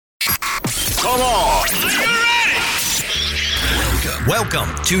Come on. Welcome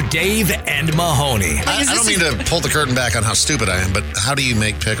to Dave and Mahoney. I don't mean to pull the curtain back on how stupid I am, but how do you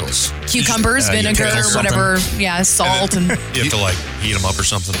make pickles? Cucumbers, vinegar, whatever. Yeah, salt. And you have to, heat them up or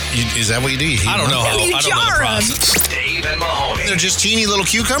something. Is that what you do? You heat I don't them know. up? I don't know the process. Dave and Mahoney. They're just teeny little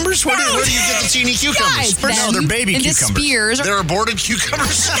cucumbers? Where do you get the teeny cucumbers? Guys, No, they're baby into cucumbers. spears. They're aborted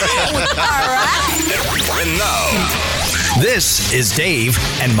cucumbers? And now, This is Dave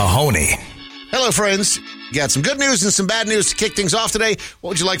and Mahoney. Hello, friends. Got some good news and some bad news to kick things off today. What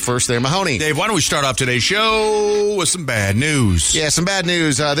would you like first there, Mahoney? Dave, why don't we start off today's show with some bad news? Yeah, some bad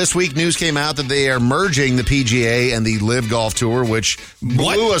news. This week, news came out that they are merging the PGA and the Live Golf Tour, which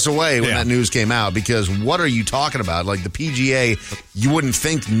blew us away when that news came out, because what are you talking about? Like, the PGA, you wouldn't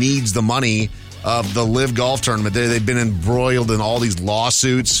think needs the money of the Live Golf Tournament. They've been embroiled in all these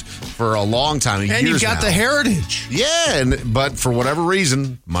lawsuits for a long time. And you've got the heritage. Yeah, but for whatever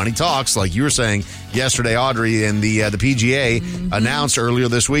reason, money talks. Like you were saying yesterday, Audrey, and the PGA announced earlier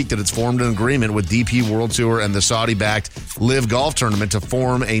this week that it's formed an agreement with DP World Tour and the Saudi-backed Live Golf Tournament to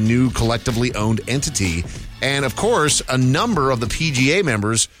form a new collectively owned entity. And, of course, a number of the PGA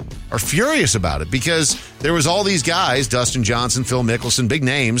members are furious about it, because there was all these guys, Dustin Johnson, Phil Mickelson, big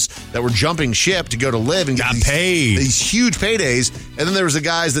names, that were jumping ship to go to Live and get these huge paydays. And then there was the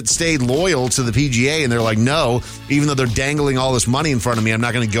guys that stayed loyal to the PGA, and they're like, no, even though they're dangling all this money in front of me, I'm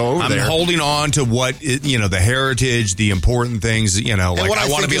not going to go over there. I'm holding on to what, the heritage, the important things, I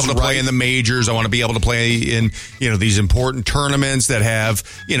want to be able to play in the majors. I want to be able to play in, these important tournaments that have,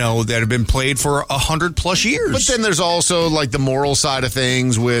 that have been played for 100+ years. But then there's also the moral side of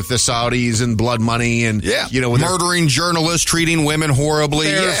things with the Saudis and blood money and, with murdering journalists, treating women horribly.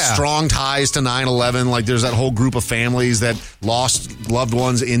 Their strong ties to 9/11. There's that whole group of families that lost loved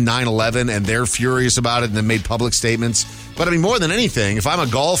ones in 9/11, and they're furious about it and then made public statements. But I mean, more than anything, if I'm a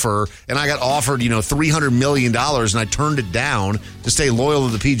golfer and I got offered, $300 million and I turned it down to stay loyal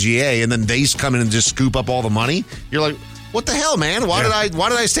to the PGA, and then they come in and just scoop up all the money, you're like, what the hell, man? Why did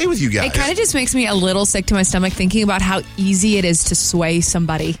I stay with you guys? It kind of just makes me a little sick to my stomach thinking about how easy it is to sway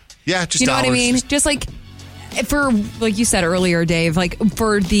somebody. Yeah, just you know dollars. what I mean? Just for like you said earlier, Dave,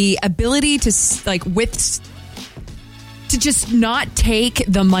 for the ability to to just not take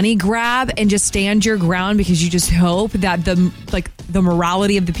the money grab and just stand your ground because you just hope that the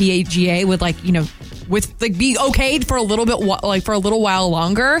morality of the PGA would be okayed for a little bit, for a little while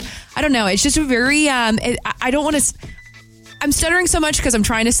longer. I don't know. It's just a very I don't want to. I'm stuttering so much because I'm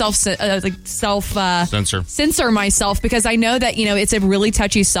trying to censor myself, because I know that it's a really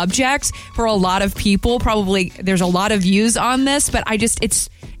touchy subject for a lot of people. Probably there's a lot of views on this, but it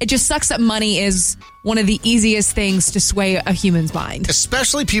just sucks that money is one of the easiest things to sway a human's mind.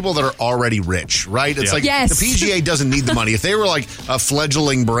 Especially people that are already rich, right? It's yes. The PGA doesn't need the money. If they were a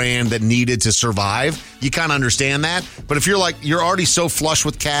fledgling brand that needed to survive, you kind of understand that. But if you're you're already so flush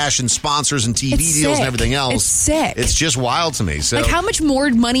with cash and sponsors and TV deals and everything else, it's sick. It's just wild to me. So, how much more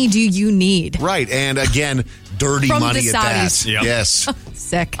money do you need? Right. And again, dirty From money the at Saudis. that. Yep. Yes.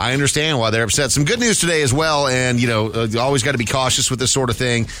 Sick. I understand why they're upset. Some good news today as well, and you always got to be cautious with this sort of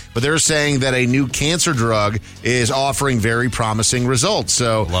thing, but they're saying that a new cancer drug is offering very promising results.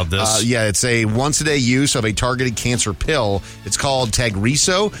 So love this. It's a once-a-day use of a targeted cancer pill. It's called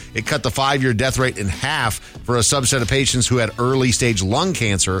Tagrisso. It cut the 5-year death rate in half for a subset of patients who had early-stage lung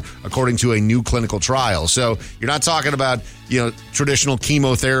cancer, according to a new clinical trial. So you're not talking about traditional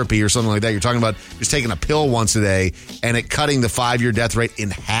chemotherapy or something like that. You're talking about just taking a pill once a day and it cutting the 5-year death rate in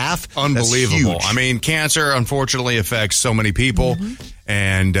half. Unbelievable. I mean, cancer unfortunately affects so many people. Mm-hmm.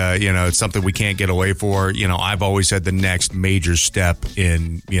 And, it's something we can't get away for. I've always said the next major step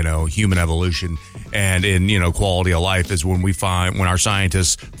in, human evolution and in, quality of life is when our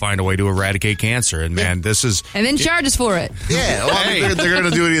scientists find a way to eradicate cancer. And, man, this is... And then charge us for it. Yeah. Well, they're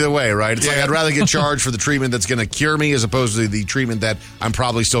going to do it either way, right? It's I'd rather get charged for the treatment that's going to cure me as opposed to the treatment that I'm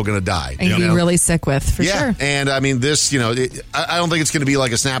probably still going to die. And be really sick with, for sure. And, I mean, this, I don't think it's going to be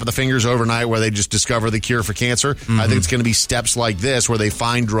like a snap of the fingers overnight where they just discover the cure for cancer. Mm-hmm. I think it's going to be steps like this where they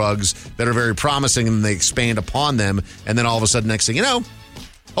find drugs that are very promising and they expand upon them, and then all of a sudden, next thing you know,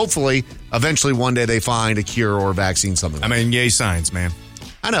 hopefully, eventually one day they find a cure or a vaccine, something. Yay science, man.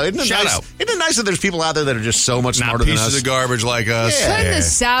 I know. Isn't it nice? Isn't it nice that there's people out there that are just so much smarter than us? Pieces of garbage like us. Yeah. The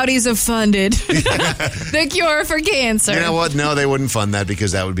Saudis have funded the cure for cancer. You know what? No, they wouldn't fund that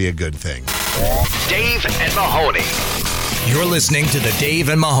because that would be a good thing. Dave and Mahoney. You're listening to the Dave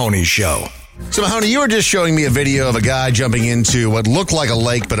and Mahoney Show. So, Mahoney, you were just showing me a video of a guy jumping into what looked like a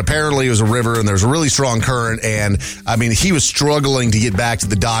lake, but apparently it was a river, and there's a really strong current, and, I mean, he was struggling to get back to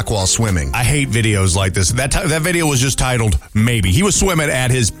the dock while swimming. I hate videos like this. That video was just titled Maybe. He was swimming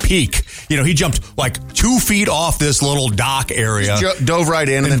at his peak. You know, he jumped like 2 feet off this little dock area. Dove right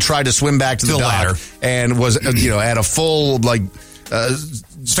in and then tried to swim back to the dock. ladder. And was, at a full,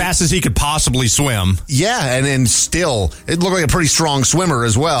 as fast as he could possibly swim. Yeah, and then still, it looked like a pretty strong swimmer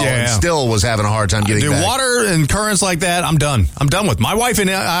as well, and still was having a hard time getting back. Water and currents like that, I'm done. I'm done with. My wife and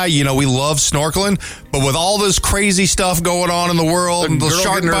I, we love snorkeling, but with all this crazy stuff going on in the world, the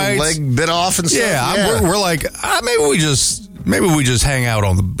shark bites, leg bit off and stuff. We're like, maybe we just hang out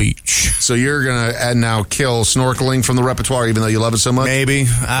on the beach. So you're gonna now kill snorkeling from the repertoire, even though you love it so much. Maybe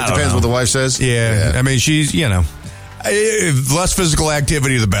It depends what the wife says. Yeah. I mean, she's less physical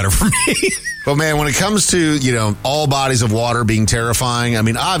activity, the better for me. But man, when it comes to, all bodies of water being terrifying, I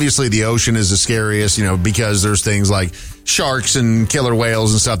mean, obviously the ocean is the scariest, because there's things like sharks and killer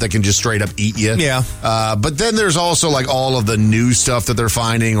whales and stuff that can just straight up eat you. Yeah. But then there's also like all of the new stuff that they're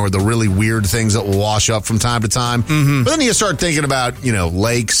finding or the really weird things that will wash up from time to time. Mm-hmm. But then you start thinking about,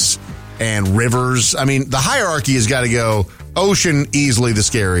 lakes and rivers. I mean, the hierarchy has got to go ocean easily the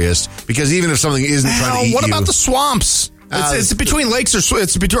scariest, because even if something isn't trying to eat what you. about the swamps? It's between lakes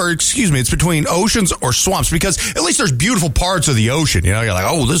it's between oceans or swamps, because at least there's beautiful parts of the ocean. You're like,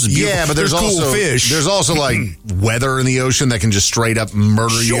 oh, this is beautiful. Yeah, but there's cool also fish. There's also like weather in the ocean that can just straight up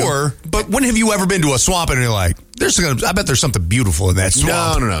murder you. Sure, but when have you ever been to a swamp and you're like, I bet there's something beautiful in that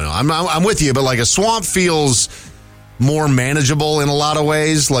swamp? No. I'm with you, but like a swamp feels more manageable in a lot of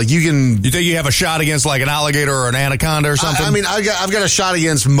ways. Like you think you have a shot against like an alligator or an anaconda or something? I mean, I've got a shot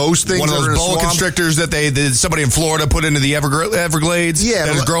against most things. One of those boa constrictors that somebody in Florida put into the Everglades. Yeah,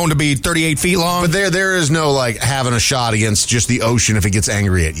 that has grown to be 38 feet long. But there is no like having a shot against just the ocean if it gets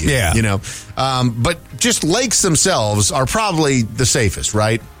angry at you. Yeah, but just lakes themselves are probably the safest,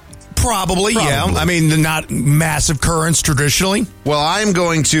 right? Probably, yeah. I mean, not massive currents traditionally. Well, I'm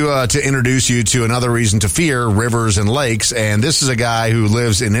going to introduce you to another reason to fear rivers and lakes, and this is a guy who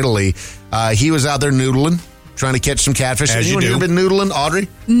lives in Italy. He was out there noodling, trying to catch some catfish. As Anyone here been noodling, Audrey?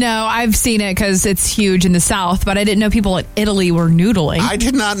 No, I've seen it because it's huge in the South, but I didn't know people in Italy were noodling. I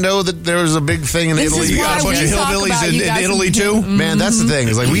did not know that there was a big thing in Italy. You got a bunch of hillbillies in Italy too? Man, that's the thing.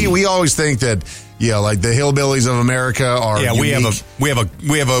 Is like we always think that like the hillbillies of America are we have a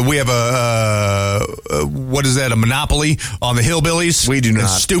what is that, a monopoly on the hillbillies? We do not.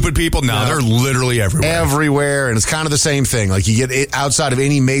 Stupid people? No, they're literally everywhere. And it's kind of the same thing. Like you get it outside of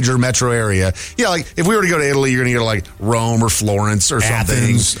any major metro area. Like if we were to go to Italy, you're going to go to like Rome or Florence or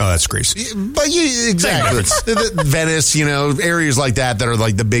Athens. something. Oh, that's Greece. But exactly. Venice, areas like that are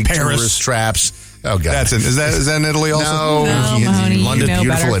like the big Paris. tourist traps. Oh God, is that in Italy also? No, Mahoney, London,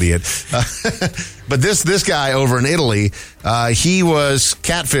 beautiful better. idiot. But this guy over in Italy, he was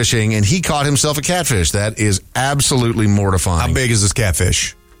catfishing and he caught himself a catfish. That is absolutely mortifying. How big is this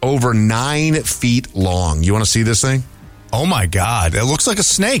catfish? Over 9 feet long. You want to see this thing? Oh my God, it looks like a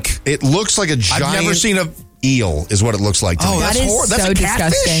snake. It looks like a giant. I've never seen a eel is what it looks like to me. That is that's so a catfish?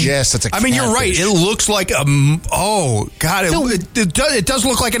 disgusting. Yes, that's a catfish. I mean, you're right. It looks like oh God, it does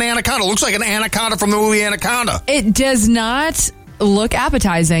look like an anaconda. It looks like an anaconda from the movie Anaconda. It does not look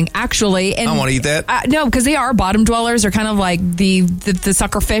appetizing, actually. And I want to eat that. No, because they are bottom dwellers. They're kind of like the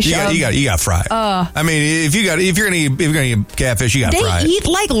sucker fish. You got fried. I mean, if you're gonna eat catfish, you got fried. They eat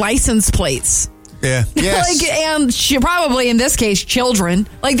like license plates. Yeah. Yes. And probably in this case, children.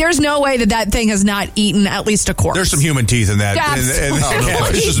 Like, there's no way that thing has not eaten at least a corpse. There's some human teeth in that.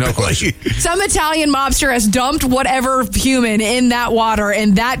 No question. Some Italian mobster has dumped whatever human in that water,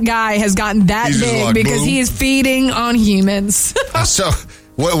 and that guy has gotten that He's just big like, because boom. he is feeding on humans. So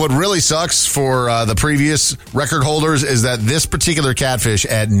what really sucks for the previous record holders is that this particular catfish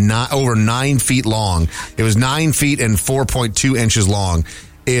at over 9 feet long, it was 9 feet and 4.2 inches long,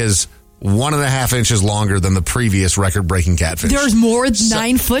 is 1.5 inches longer than the previous record-breaking catfish. There's more than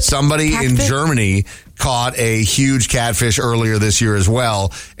 9 foot. Somebody in Germany caught a huge catfish earlier this year as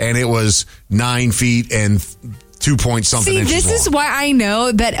well, and it was 9 feet and 2-point-something inches this long. is why I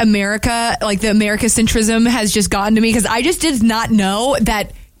know that America, like the Americacentrism, has just gotten to me, because I just did not know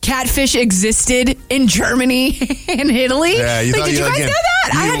that catfish existed in Germany and Italy. Yeah, did you guys know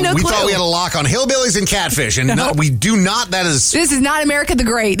that? I had no clue. We thought we had a lock on hillbillies and catfish, and we do not. This is not America the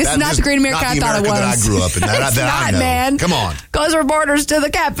Great. This is not the great America I thought it was. That I grew up in. It's that I not, know. man. Come on. Close reporters to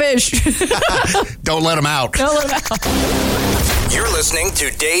the catfish. Don't let them out. Don't let them out. You're listening to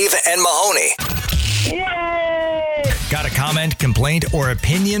Dave and Mahoney. Got a comment, complaint, or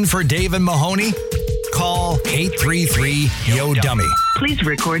opinion for Dave and Mahoney? call 833-YO-DUMMY. Please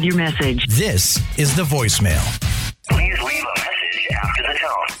record your message. This is the voicemail. Please leave a message after the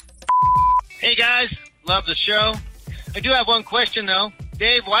tone. Hey guys, love the show. I do have one question though.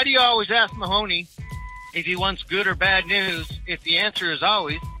 Dave, why do you always ask Mahoney if he wants good or bad news if the answer is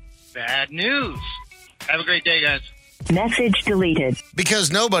always bad news? Have a great day, guys. Message deleted.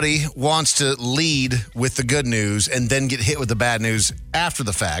 Because nobody wants to lead with the good news and then get hit with the bad news after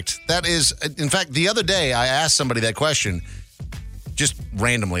the fact. That is, in fact, the other day I asked somebody that question just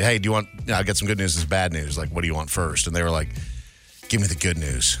randomly. Hey, do you want, I got some good news, this is bad news. Like, what do you want first? And they were like, give me the good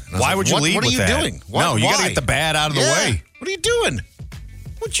news. And I was Why like, would you lead what with are you that? doing? No, you got to Why? get the bad out of the way. What are you doing?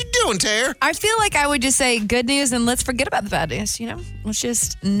 What you doing, Tare? I feel like I would just say good news and let's forget about the bad news, you know? Let's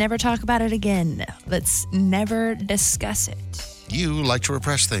just never talk about it again. Let's never discuss it. You like to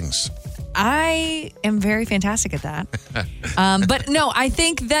repress things. I am very fantastic at that. But no, I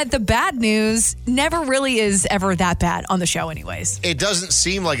think that the bad news never really is ever that bad on the show anyways. It doesn't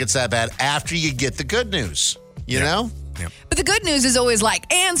seem like it's that bad after you get the good news, you know? But the good news is always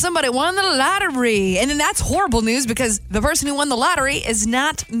like, and somebody won the lottery. And then that's horrible news because the person who won the lottery is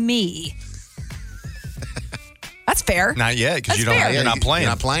not me. That's fair. Not yet, because That's fair. you're not playing.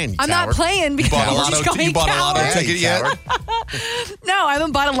 You're not playing, you I'm not coward. playing because Bought a you're lotto- just calling you bought a lotto coward. ticket yet? coward. No, I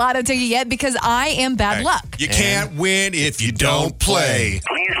haven't bought a lotto ticket yet because I am bad Hey, luck. You can't win if you don't play.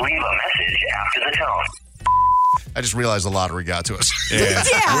 Please leave a message after the tone. I just realized the lottery got to us. Yeah.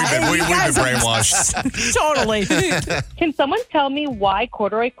 We've been brainwashed. Totally. Can someone tell me why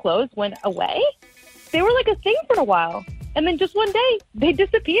corduroy clothes went away? They were like a thing for a while. And then just one day, they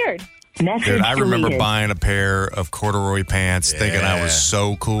disappeared. Message Dude, I remember deleted. buying a pair of corduroy pants thinking I was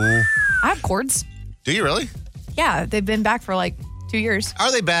so cool. I have cords. Do you really? Yeah, they've been back for like 2 years.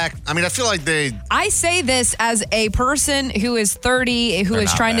 Are they back? I mean, I feel like they... I say this as a person who is 30, who They're is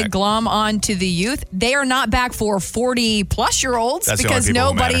not trying to back. glom on to the youth. They are not back for 40-plus-year-olds That's the only because people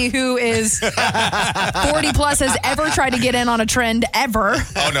who nobody matter. who is 40-plus has ever tried to get in on a trend ever.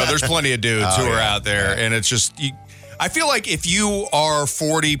 Oh, no, there's plenty of dudes who are out there. And it's just, I feel like if you are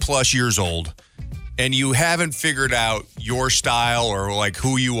 40 plus years old and you haven't figured out your style or like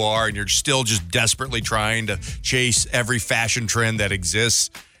who you are and you're still just desperately trying to chase every fashion trend that exists,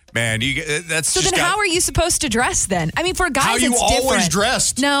 man, that's So just then how are you supposed to dress then? I mean, for guys, how you it's always different.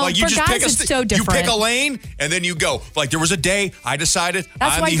 dressed. No, like you for just guys, pick it's so different. You pick a lane and then you go. Like there was a day I decided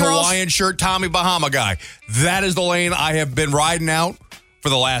That's I'm why the girls- Hawaiian shirt Tommy Bahama guy. That is the lane I have been riding out for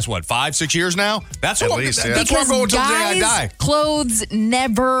the last, 5-6 years now? That's At what least, that's yeah. where I'm Because going till the day I guys' die. clothes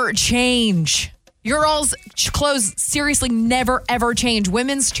never change. Girls' clothes seriously never ever change.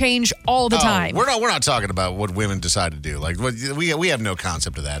 Women's change all the time. We're not talking about what women decide to do. Like we have no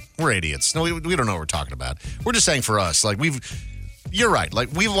concept of that. We're idiots. No, we don't know what we're talking about. We're just saying for us, like you're right.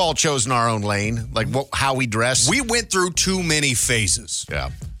 Like we've all chosen our own lane, like how we dress. We went through too many phases.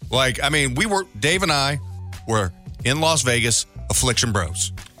 Yeah. Like, I mean, Dave and I were in Las Vegas, Affliction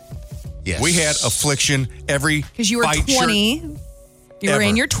Bros. Yes. We had Affliction every Because you were fight 20. shirt. You were ever.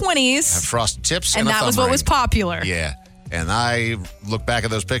 in your Have 20s. frosted tips, And a that was thumb what was ring. popular. Yeah. And I look back at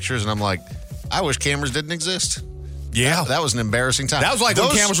those pictures and I'm like, I wish cameras didn't exist. Yeah. That was an embarrassing time. That was like when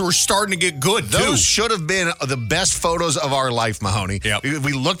cameras were starting to get good, too. Those should have been the best photos of our life, Mahoney. Yep.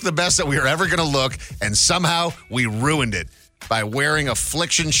 We looked the best that we were ever going to look, and somehow we ruined it by wearing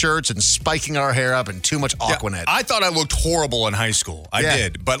Affliction shirts and spiking our hair up and too much Aquanet. I thought I looked horrible in high school. I Yeah.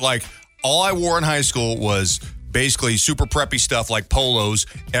 did. But like all I wore in high school was basically super preppy stuff like polos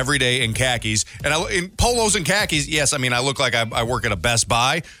every day and khakis. And in polos and khakis, yes, I mean, I look like I work at a Best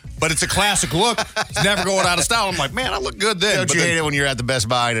Buy, but it's a classic look. It's never going out of style. I'm like, man, I look good then. Don't But you then- hate it when you're at the Best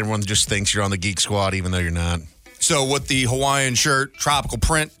Buy and everyone just thinks you're on the Geek Squad even though you're not? So with the Hawaiian shirt tropical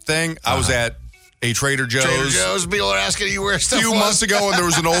print thing, I was at a Trader Joe's. Trader Joe's, people are asking you where A stuff few was. months ago, and there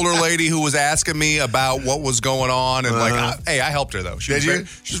was an older lady who was asking me about what was going on, and I helped her though. She was Did you?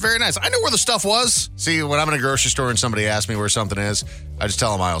 She was very nice. I knew where the stuff was. See, when I'm in a grocery store and somebody asks me where something is, I just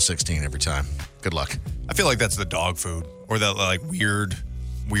tell them aisle 16 every time. Good luck. I feel like that's the dog food or that like weird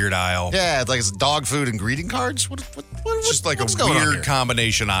aisle. Yeah, it's like it's dog food and greeting cards. What It's just like what's a going on weird here?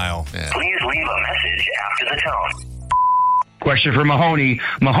 combination aisle. Please leave a message after the tone. Question for Mahoney.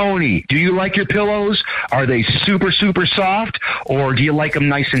 Mahoney, do you like your pillows? Are they super, super soft, or do you like them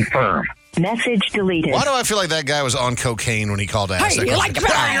nice and firm? Message deleted. Why do I feel like that guy was on cocaine when he called to ask Hey, that you like question? the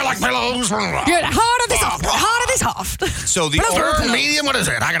pillows? Hey, you like pillows? Good. Hard or this soft? Hard or this soft? So the Firm, medium, what is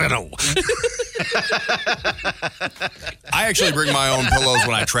it? I gotta know. I actually bring my own pillows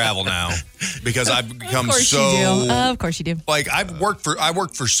when I travel now because I've become Of course so you do. Of course you do. like I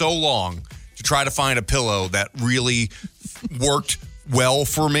worked for so long to try to find a pillow that really worked well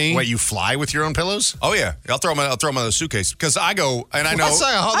for me. Wait, you fly with your own pillows? Oh yeah, I'll throw them in the suitcase because I go and I know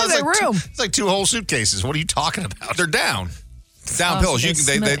It's like 2 whole suitcases. What are you talking about? they're down Oh, pillows. so You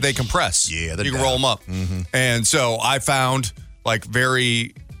they can they smush. compress. Yeah, they're you can down. roll them up. And so I found like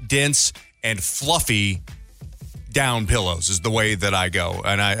very dense and fluffy down pillows is the way that I go,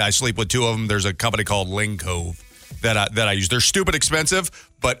 and I sleep with 2 of them. There's a company called Ling Cove that I use. They're stupid expensive,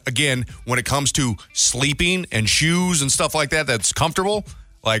 but again, when it comes to sleeping and shoes and stuff like that, that's comfortable.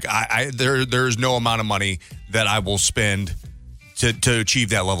 Like there's no amount of money that I will spend to achieve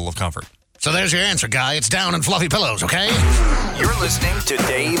that level of comfort. So there's your answer, guy. It's down and fluffy pillows, okay? You're listening to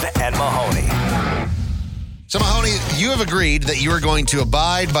Dave and Mahoney. So, Mahoney, you have agreed that you are going to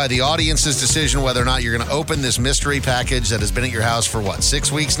abide by the audience's decision whether or not you're going to open this mystery package that has been at your house for,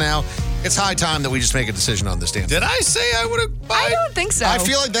 6 weeks now? It's high time that we just make a decision on this, Dan. Did I say I would have? I don't think so. I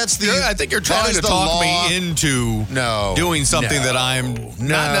feel like that's the... I think you're that trying is to the talk law. me into doing something that I'm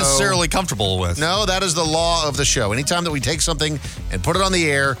not necessarily comfortable with. No, that is the law of the show. Anytime that we take something and put it on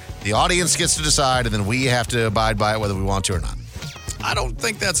the air, the audience gets to decide, and then we have to abide by it whether we want to or not. I don't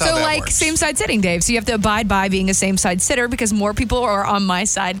think that's how So, that like, works. same side sitting, Dave. So you have to abide by being a same side sitter because more people are on my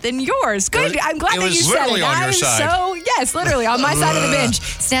side than yours. Good. I'm glad it that was you said literally it. on your I'm side. so, yes, literally on my side of the bench.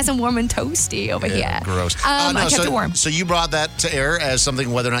 It's nice and warm and toasty over here. Gross. I kept it warm. So you brought that to air as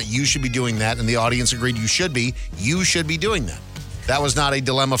something whether or not you should be doing that, and the audience agreed you should be. You should be doing that. That was not a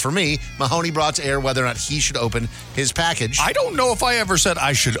dilemma for me. Mahoney brought to air whether or not he should open his package. I don't know if I ever said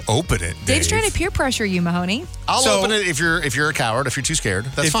I should open it. Dave's Dave. trying to peer pressure you, Mahoney. I'll So- open it if you're a coward. If you're too scared,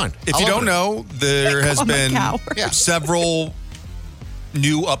 that's fine. If I'll you open don't it. know, there has Call him a been coward. several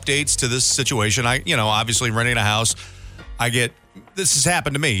new updates to this situation. Obviously renting a house, this has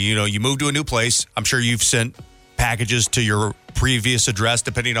happened to me. You move to a new place. I'm sure you've sent packages to your previous address,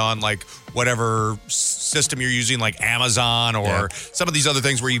 depending on like whatever system you're using, like Amazon or some of these other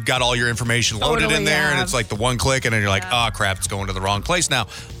things where you've got all your information loaded Totally in there, and have. it's like the one click, and then you're like, oh crap, it's going to the wrong place. Now,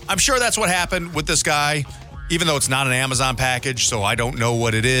 I'm sure that's what happened with this guy, even though it's not an Amazon package, so I don't know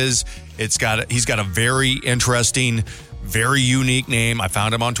what it is. He's got a very interesting, very unique name. I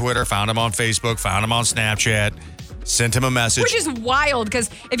found him on Twitter, found him on Facebook, found him on Snapchat. Sent him a message. Which is wild because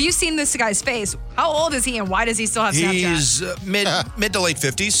if you've seen this guy's face, how old is he and why does he still have Snapchat? He's mid to late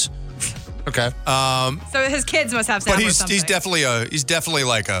 50s. Okay. So his kids must have Snapchat. But or he's something. definitely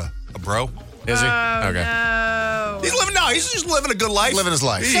like a bro. Is he? Oh, Okay. no. He's just living a good life. Living his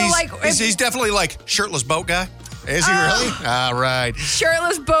life. He's definitely like shirtless boat guy. Is he really? All right.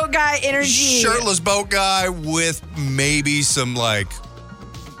 Shirtless boat guy energy. Shirtless boat guy with maybe some like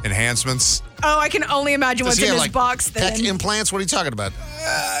enhancements. Oh, I can only imagine Does what's he in have, his like, box tech then. implants? What are you talking about?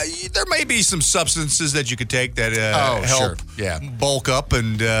 There may be some substances that you could take that Oh, help sure. Yeah. bulk up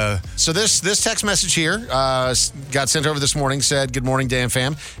and So this text message here got sent over this morning, said, "Good morning, Dan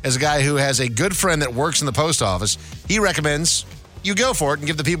fam. As a guy who has a good friend that works in the post office, he recommends you go for it and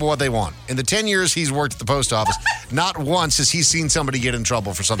give the people what they want. In the 10 years he's worked at the post office, not once has he seen somebody get in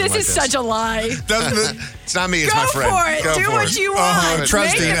trouble for something This like is this. such a lie. It's not me, it's Go my friend. for it. Go Do for what it. you want.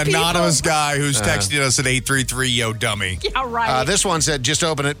 trust Make the the anonymous people- guy who's texting us at 833 yo dummy. Yeah, right. This one said, just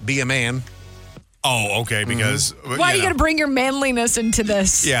open it, be a man. Oh, okay, because Why are you going to bring your manliness into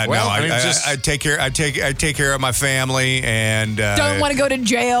this? Yeah, Well, no, I mean, I take care. I take care of my family, and Don't want to go to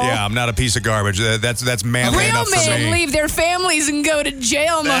jail. Yeah, I'm not a piece of garbage. That's manly Real enough for men me. leave their families and go to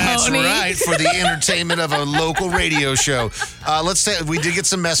jail, That's Mahoney. right, for the entertainment of a local radio show. Let's say we did get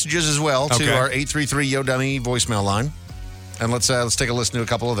some messages as well to Okay. our 833 Yo Dummy voicemail line, and let's take a listen to a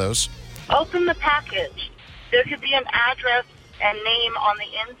couple of those. Open the package. There could be an address and name on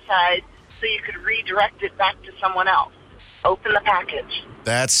the inside so you could redirect it back to someone else. Open the package.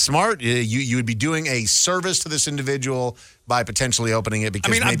 That's smart. You would be doing a service to this individual by potentially opening it. Because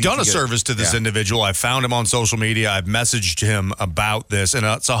I mean, maybe I've you done could a get- service to this Yeah. individual. I found him on social media. I've messaged him about this, and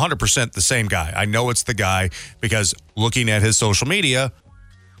it's 100% the same guy. I know it's the guy because looking at his social media,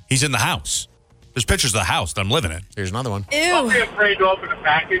 he's in the house. There's pictures of the house that I'm living in. Here's another one. Don't be afraid to open the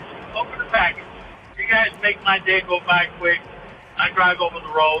package. Open the package. You guys make my day go by quick. I drive over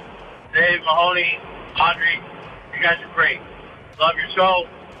the road. Dave, Mahoney, Audrey, you guys are great. Love your show.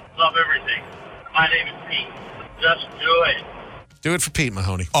 Love everything. My name is Pete. Just do it. Do it for Pete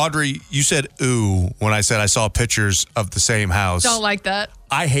Mahoney. Audrey, you said ooh when I said I saw pictures of the same house. Don't like that.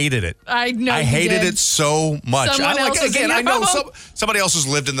 I hated it. I know I you hated did. it so much. Someone else is in I your know home. somebody else has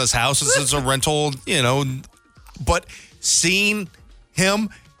lived in this house. It's a rental, but seeing him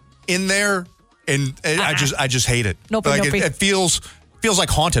in there, and I just hate it. Nope, Like nope. it feels feels like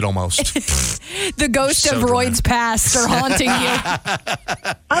haunted almost. The ghost So of Royd's past are haunting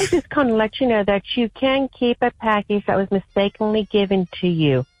you. I'm just going to let you know that you can keep a package that was mistakenly given to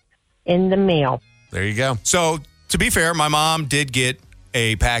you in the mail. There you go. So, to be fair, my mom did get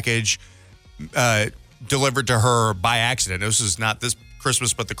a package delivered to her by accident. This is not this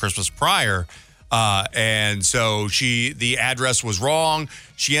Christmas, but the Christmas prior. And so the address was wrong.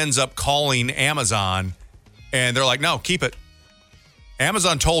 She ends up calling Amazon, and they're like, no, keep it.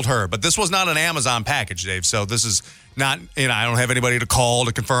 Amazon told her, but this was not an Amazon package, Dave. So this is not, I don't have anybody to call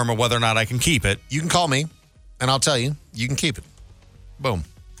to confirm whether or not I can keep it. You can call me, and I'll tell you, you can keep it. Boom.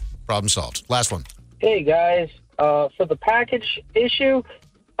 Problem solved. Last one. Hey, guys. For the package issue,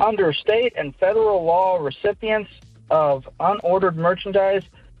 under state and federal law, recipients of unordered merchandise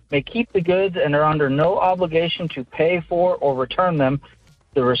may keep the goods and are under no obligation to pay for or return them.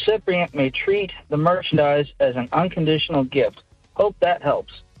 The recipient may treat the merchandise as an unconditional gift. Hope that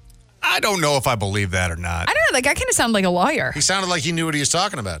helps. I don't know if I believe that or not. I don't know. That guy kind of sounded like a lawyer. He sounded like he knew what he was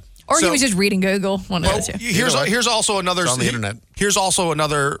talking about. Or he was just reading Google. One of those two. Here's also another It's on the internet. Here's also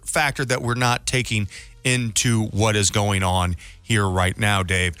another factor that we're not taking into what is going on here right now,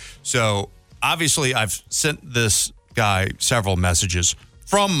 Dave. So obviously, I've sent this guy several messages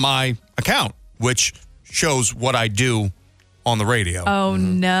from my account, which shows what I do on the radio. Oh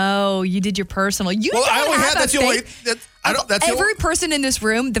no, you did your personal. You Well, don't I only have had a that's the only. fake- That's the Every only, person in this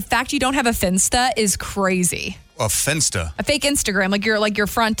room, the fact you don't have a Finsta is crazy. a Finsta. A fake Instagram, like your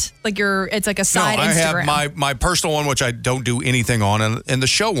front, it's like a side no, I Instagram. have my personal one, which I don't do anything on, and the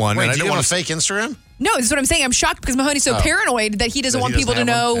show one. Wait, and I do you don't have want a fake Instagram? No, this is what I'm saying. I'm shocked because Mahoney's so paranoid that he doesn't That he want people to doesn't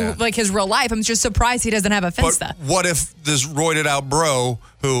have know one? Yeah. like his real life. I'm just surprised he doesn't have a Finsta. But what if this roided out bro,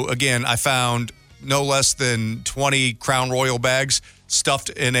 who again I found no less than 20 Crown Royal bags stuffed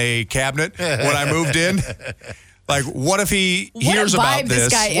in a cabinet when I moved in? Like, what if he hears about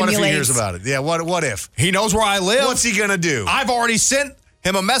this? What if he hears about it? Yeah, what if? He knows where I live. What's he going to do? I've already sent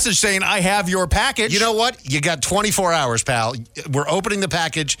him a message saying, I have your package. You know what? You got 24 hours, pal. We're opening the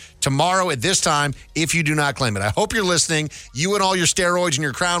package tomorrow at this time if you do not claim it. I hope you're listening. You and all your steroids and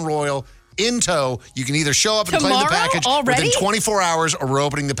your Crown Royal in tow. You can either show up and claim the package already? within 24 hours or we're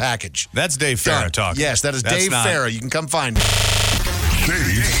opening the package. That's Dave Farah Done. talking. Yes, that is That's Dave not- Farah. You can come find me.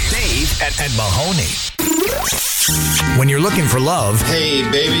 Dave and Mahoney. When you're looking for love, Hey,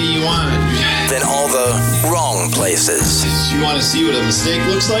 baby, you want then all the wrong places. you want to see what a mistake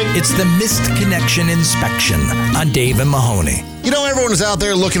looks like? It's the Missed Connection Inspection on Dave and Mahoney. You know, everyone is out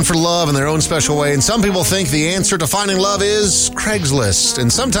there looking for love in their own special way, and some people think the answer to finding love is Craigslist.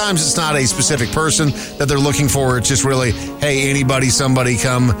 And sometimes it's not a specific person that they're looking for. It's just really, hey, anybody, somebody,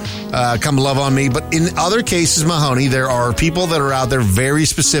 come love on me. But in other cases, Mahoney, there are people that are out there very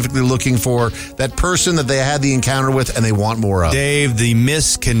specifically looking for that person that they had the encounter with and they want more of. Dave, the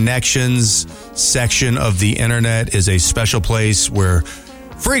misconnections section of the internet is a special place where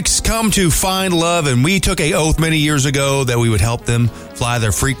freaks come to find love, and we took an oath many years ago that we would help them fly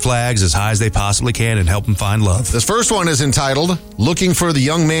their freak flags as high as they possibly can and help them find love. This first one is entitled, Looking for the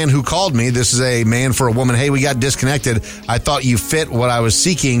Young Man Who Called Me. This is a man for a woman. Hey, we got disconnected. I thought you fit what I was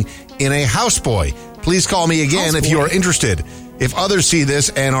seeking in a houseboy. Please call me again if you are interested. If others see this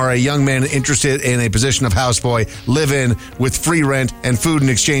and are a young man interested in a position of houseboy, live in with free rent and food in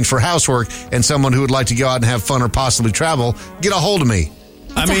exchange for housework, and someone who would like to go out and have fun or possibly travel, get a hold of me.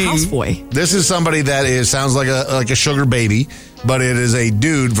 It's a houseboy. This is somebody that sounds like a sugar baby, but it is a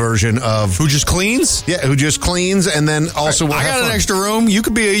dude version of who just cleans. Yeah, who just cleans, and then also will I have got fun. an extra room. You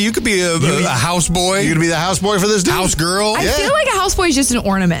could be a houseboy. You could be the houseboy for this dude? House girl. I feel like a houseboy is just an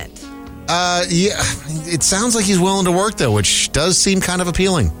ornament. Yeah, it sounds like he's willing to work though, which does seem kind of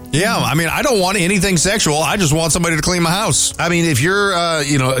appealing. Yeah, I mean, I don't want anything sexual. I just want somebody to clean my house. I mean, if you're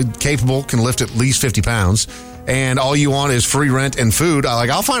capable, can lift at least 50 pounds, and all you want is free rent and food,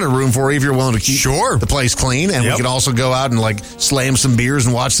 I'll find a room for you if you're willing to keep the place clean, and we can also go out and slam some beers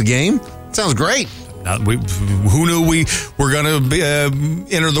and watch the game. Sounds great. Who knew we were going to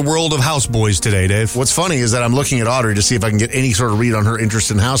enter the world of houseboys today, Dave? What's funny is that I'm looking at Audrey to see if I can get any sort of read on her interest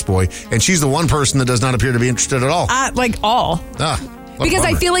in houseboy, and she's the one person that does not appear to be interested at all. Because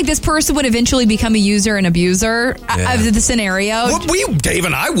I feel like this person would eventually become a user and abuser of the scenario. Dave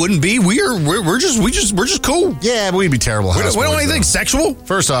and I wouldn't be. We're just cool. Yeah, but we'd be terrible. We don't houseboys, anything though. sexual.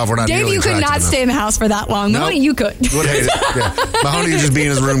 First off, we're not. Dave, nearly you could attractive not enough. stay in the house for that long. Nope. Mahoney, you could. Would hate it. Yeah. Mahoney would just be in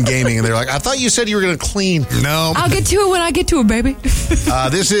his room gaming, and they're like, "I thought you said you were going to clean." No, I'll get to it when I get to it, baby.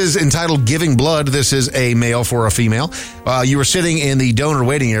 This is entitled "Giving Blood." This is a male for a female. You were sitting in the donor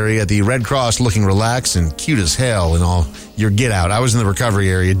waiting area at the Red Cross, looking relaxed and cute as hell, and all your get out. I was in the recovery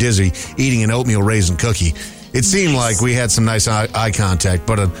area, dizzy, eating an oatmeal raisin cookie. It seemed like we had some nice eye contact,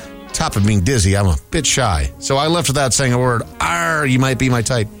 but on top of being dizzy, I'm a bit shy. So I left without saying a word. Arr, you might be my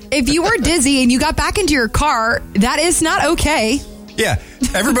type. If you were dizzy and you got back into your car, that is not okay. Yeah,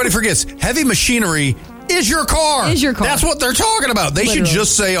 everybody forgets heavy machinery is your car. Is your car. That's what they're talking about. They should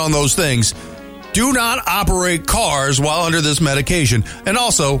just say on those things, do not operate cars while under this medication. And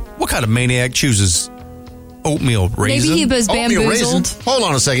also, what kind of maniac chooses oatmeal raisin? Maybe he was Oatmeal raisin? bamboozled. Hold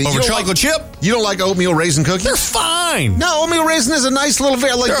on a second. Over You don't chocolate chip? You don't like oatmeal raisin cookies? They're fine. No, oatmeal raisin is a nice little...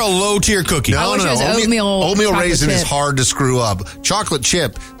 Like, they're a low-tier cookie. No, I wish no, it was no. Oatmeal chocolate raisin is chip. hard to screw up. Chocolate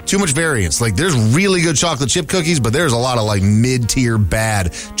chip, too much variance. Like, there's really good chocolate chip cookies, but there's a lot of, like, mid-tier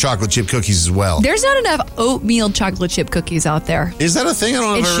bad chocolate chip cookies as well. There's not enough oatmeal chocolate chip cookies out there. Is that a thing? I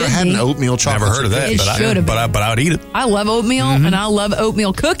don't know if It I've ever should had be. an oatmeal chocolate Never heard of chip that, cookie. It should have been. but I would eat it. I love oatmeal and I love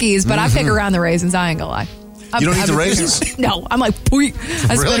oatmeal cookies, but I pick around the raisins. I ain't gonna lie. You don't eat the raisins? No, I'm like, "Pooey."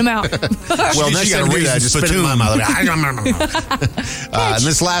 I spit them out. Well, You next got time a you do that, raisin just spit it in my mouth. And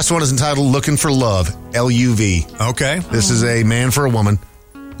this last one is entitled Looking for Love, L-U-V. Okay. This is a man for a woman.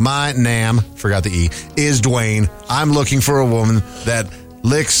 My name, forgot the E, is Dwayne. I'm looking for a woman that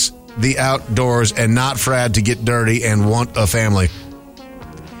licks the outdoors and not frad to get dirty and want a family.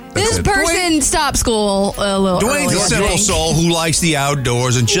 This person stopped school a little Dwayne's early. a simple soul who likes the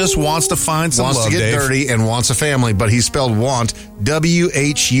outdoors and just wants to find some Wants love, to get Dave. dirty and wants a family, but he spelled want,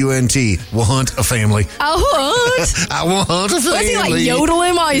 W-H-U-N-T, want a family. I want. I want a family. Was he like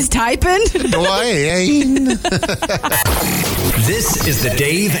yodeling while he's typing? Dwayne. This is the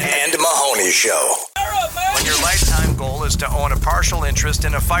Dave and Mahoney Show. When your lifetime goal is to own a partial interest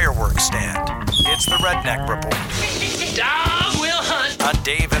in a fireworks stand, it's the Redneck Report. Dog will hunt. On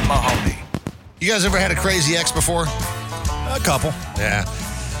Dave and Mahoney. You guys ever had a crazy ex before? A couple. Yeah.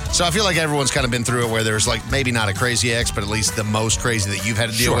 So I feel like everyone's kind of been through it where there's like maybe not a crazy ex, but at least the most crazy that you've had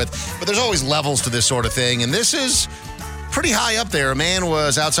to deal with. But there's always levels to this sort of thing. And this is pretty high up there. A man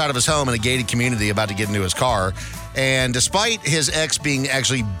was outside of his home in a gated community about to get into his car. And despite his ex being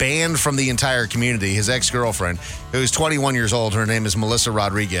actually banned from the entire community, his ex-girlfriend, who's 21 years old, her name is Melissa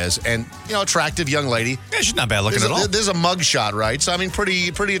Rodriguez, and, you know, attractive young lady. Yeah, she's not bad looking at all. There's a mugshot, right? So, I mean, pretty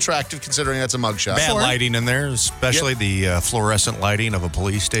attractive considering that's a mugshot. Bad lighting in there, especially the fluorescent lighting of a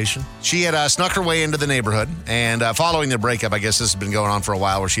police station. She had snuck her way into the neighborhood, and following their breakup, I guess this has been going on for a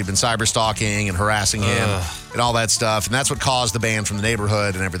while, where she'd been cyber stalking and harassing him and all that stuff, and that's what caused the ban from the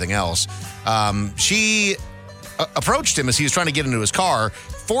neighborhood and everything else. She approached him as he was trying to get into his car,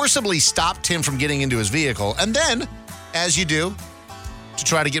 forcibly stopped him from getting into his vehicle, and then, as you do, to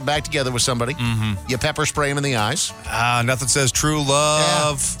try to get back together with somebody, you pepper spray him in the eyes. Nothing says true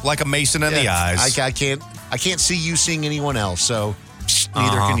love like a mason in the eyes. I can't see you seeing anyone else, so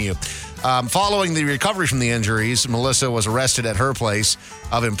neither can you. Following the recovery from the injuries, Melissa was arrested at her place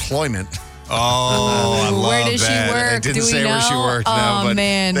of employment. Oh, I love Where does she work? They didn't Do we say where she know? worked, no, Oh, but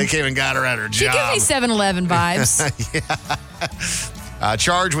man. they came and got her at her She job. gives me 7-Eleven vibes.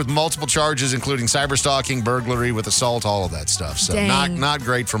 Charged with multiple charges, including cyber stalking, burglary with assault, all of that stuff. So Dang. not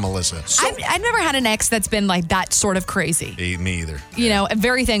great for Melissa. I've never had an ex that's been like that sort of crazy. Me either. You know, I'm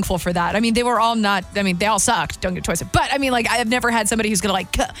very thankful for that. I mean, they were all not, I mean, they all sucked, don't get twisted. But I mean, like, I've never had somebody who's going to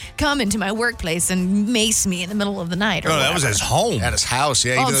like come into my workplace and mace me in the middle of the night. Or Oh, that was whatever. his home. At his house,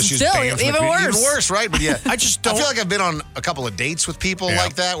 yeah. Oh, Even though she was still, banned from even the community. worse. Even worse, right? But yeah, I just don't. I feel like I've been on a couple of dates with people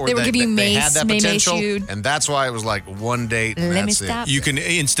like that where They were giving you they mace, had that they potential, maced you. and that's why it was like one date. And Let me that's stop. it. You can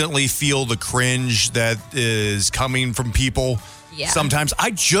instantly feel the cringe that is coming from people. Yeah. Sometimes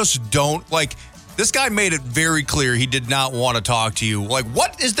I just don't like. This guy made it very clear he did not want to talk to you. Like,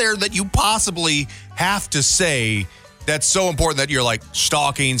 what is there that you possibly have to say that's so important that you're like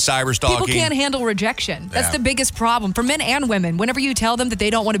stalking, cyber stalking? People can't handle rejection. That's Yeah. the biggest problem for men and women. Whenever you tell them that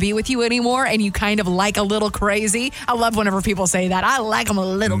they don't want to be with you anymore and you kind of like a little crazy, I love whenever people say that. I like them a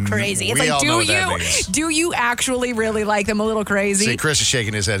little crazy. It's we all like, know what that means. do you actually really like them a little crazy? See, Chris is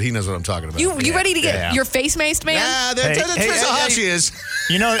shaking his head. He knows what I'm talking about. You ready to get your face maced, man? Yeah, that's how she is.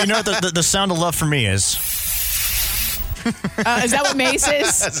 You know what the sound of love for me is? Is that what mace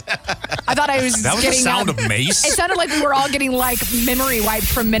is? I thought I was That was the getting sound of mace? It sounded like we were all getting like memory wiped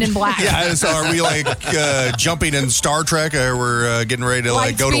from Men in Black. Yeah, so are we like jumping in Star Trek, or we're getting ready to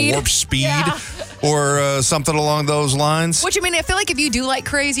like Light go speed? to warp speed, Yeah. or something along those lines? Which, I mean, I feel like if you do like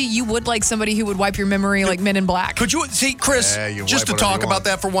crazy, you would like somebody who would wipe your memory like Men in Black. Could you see, Chris? Yeah, you just to wipe whatever talk you about want.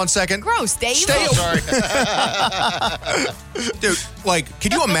 that for 1 second. Gross, Dave. Stay Sorry. Dude, like,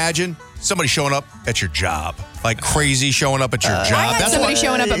 can you imagine somebody showing up at your job, like crazy showing up at your job. I had somebody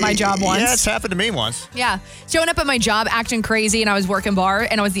showing up at my job once. Yeah, it's happened to me once. Yeah. Showing up at my job, acting crazy, and I was working bar,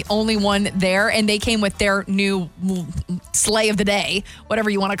 and I was the only one there, and they came with their new slay of the day, whatever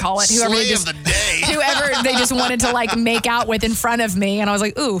you want to call it. Whoever they just wanted to like make out with in front of me, and I was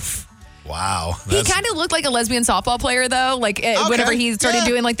like, oof. Wow. He kind of looked like a lesbian softball player, though. Like whenever he started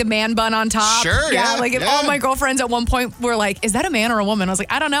doing like the man bun on top. Sure, yeah. Like all my girlfriends at one point were like, "Is that a man or a woman?" I was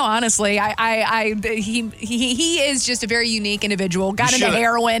like, "I don't know, honestly. He is just a very unique individual. Got into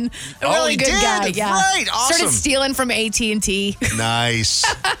heroin. A really good guy. Yeah. Right. Awesome. Started stealing from AT&T. Nice.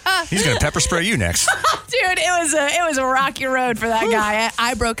 He's gonna pepper spray you next. Dude, it was a rocky road for that guy.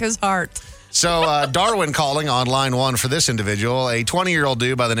 I broke his heart. So Darwin calling on line one for this individual, a 20-year-old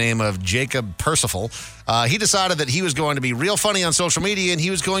dude by the name of Jacob Percival. He decided that he was going to be real funny on social media, and he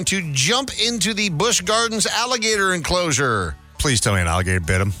was going to jump into the Busch Gardens alligator enclosure. Please tell me an alligator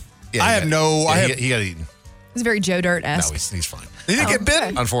bit him. Yeah, he got eaten. It's very Joe Dirt-esque. No, he's fine. He didn't get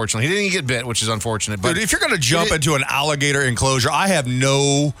bit? Unfortunately. He didn't get bit, which is unfortunate. But dude, if you're going to jump into an alligator enclosure, I have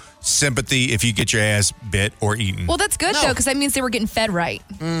no sympathy if you get your ass bit or eaten. Well, that's good, though, because that means they were getting fed right.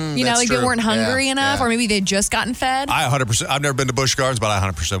 You know, like they weren't hungry enough, or maybe they'd just gotten fed. I 100%. I've never been to Busch Gardens, but I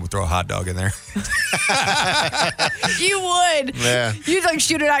 100% would throw a hot dog in there. You would. Yeah. You'd like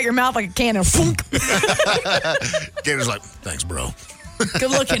shoot it out your mouth like a cannon. Gator's like, thanks, bro.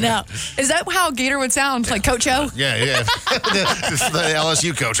 Good looking out. Is that how Gator would sound? Like Coach O? Yeah. the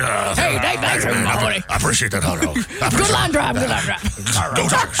LSU coach. Hey, thanks for I appreciate that hot dog. Good line drive.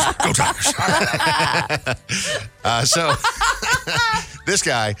 Go Tigers. So this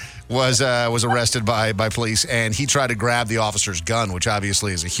guy was arrested by police, and he tried to grab the officer's gun, which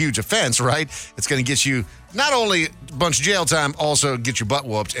obviously is a huge offense, right? It's going to get you not only a bunch of jail time, also get your butt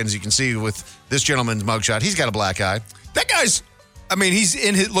whooped. And as you can see with this gentleman's mugshot, he's got a black eye. That guy's... I mean,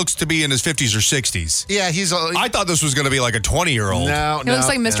 looks to be in his 50s or 60s. Yeah, I thought this was going to be like a 20-year-old. No, he looks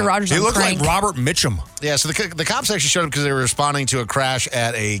like Mr. Rogers. He looked Crank. like Robert Mitchum. Yeah, so the cops actually showed up because they were responding to a crash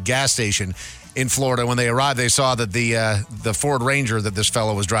at a gas station in Florida. When they arrived, they saw that the Ford Ranger that this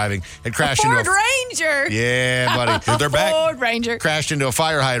fellow was driving had crashed into Ford Ranger. Yeah, buddy. They're back. Ford Ranger Crashed into a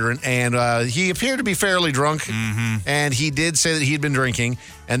fire hydrant, and he appeared to be fairly drunk. And he did say that he had been drinking,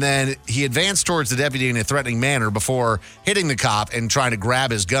 and then he advanced towards the deputy in a threatening manner before hitting the cop and trying to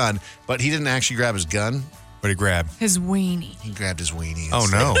grab his gun. But he didn't actually grab his gun. What did he grab? His weenie. He grabbed his weenie. Oh,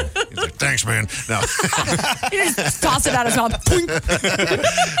 no. He's like, thanks, man. No. He just tossed it out his mouth.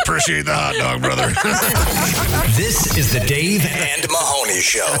 Appreciate the hot dog, brother. This is the Dave and Mahoney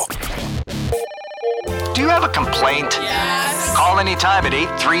Show. Do you have a complaint? Yes. Call anytime at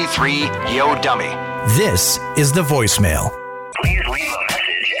 833-YO-DUMMY. This is the voicemail. Please leave a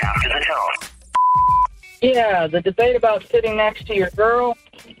message after the tone. Yeah, the debate about sitting next to your girl,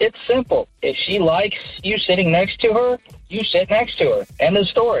 it's simple. If she likes you sitting next to her, you sit next to her. End of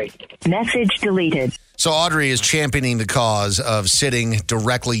story. Message deleted. So Audrey is championing the cause of sitting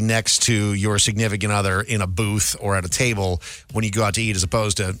directly next to your significant other in a booth or at a table when you go out to eat, as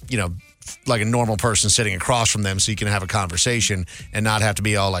opposed to, like a normal person sitting across from them so you can have a conversation and not have to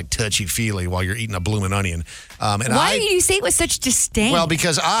be all like touchy-feely while you're eating a bloomin' onion. Why do you say it with such disdain? Well,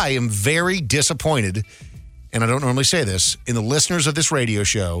 because I am very disappointed, and I don't normally say this, in the listeners of this radio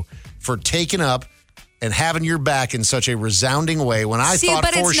show for taking up and having your back in such a resounding way when I thought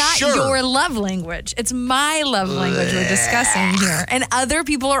but for it's not sure. your love language. It's my love language we're discussing here. And other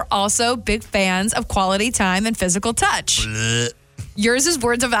people are also big fans of quality time and physical touch. Yours is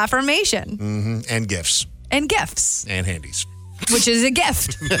words of affirmation. Mm-hmm. And gifts. And gifts. And handies. Which is a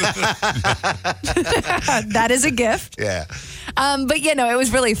gift. That is a gift. Yeah. But, it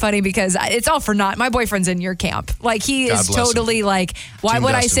was really funny because it's all for naught. My boyfriend's in your camp. Like, he God is bless totally him. like, why Team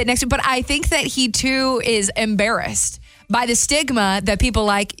would I Dustin. sit next to him? But I think that he, too, is embarrassed by the stigma that people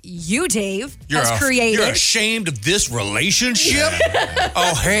like you, Dave, has created. You're ashamed of this relationship?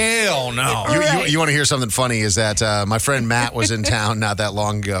 Oh, hell no. You want to hear something funny is that my friend Matt was in town not that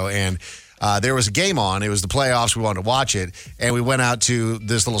long ago, and there was a game on. It was the playoffs. We wanted to watch it, and we went out to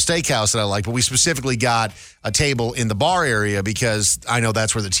this little steakhouse that I like, but we specifically got a table in the bar area because I know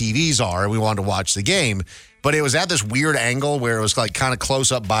that's where the TVs are, and we wanted to watch the game. But it was at this weird angle where it was like kind of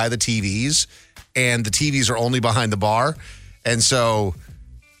close up by the TVs, and the TVs are only behind the bar. And so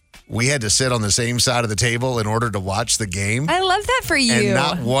we had to sit on the same side of the table in order to watch the game. I love that for you. And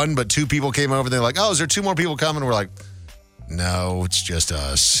not one, but two people came over. They're like, oh, is there two more people coming? We're like, no, it's just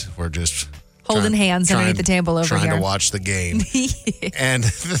us. We're just holding hands underneath the table over trying here. to watch the game. And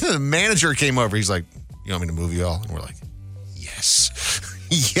the manager came over. He's like, you want me to move you all? And we're like, yes.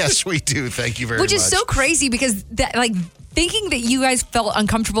 Yes, we do. Thank you very much. Which is so crazy because that, like, thinking that you guys felt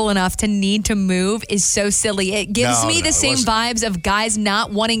uncomfortable enough to need to move is so silly. It gives me the same vibes of guys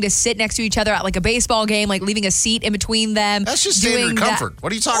not wanting to sit next to each other at like a baseball game, like leaving a seat in between them. That's just standard comfort.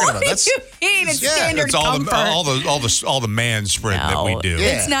 What are you talking about? What do you mean? It's standard It's comfort. all the man spread that we do.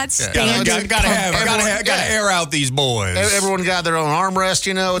 It's not standard Gotta air out these boys. Everyone got their own armrest,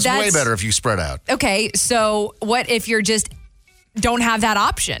 you know. It's way better if you spread out. Okay, so what if you're just don't have that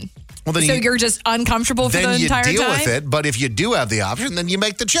option? Well, then so you're just uncomfortable for the entire time? Then you deal with it, but if you do have the option, then you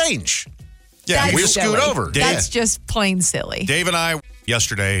make the change. Yeah, we That's scoot silly. over. That's just plain silly. Dave and I,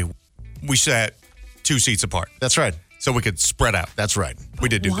 yesterday, we sat 2 seats apart. That's right. So we could spread out. That's right. We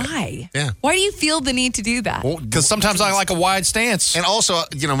did do that. Why? Yeah. Why do you feel the need to do that? Because sometimes I like a wide stance. And also,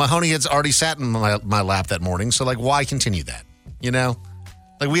 you know, Mahoney had already sat in my lap that morning, so, like, why continue that? You know?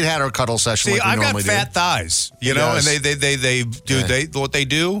 Like, we'd had our cuddle session. See, like we I've got normally fat do. thighs, you He know, does. and they do what they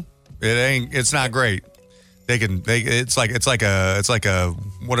do. It's not great. It's like a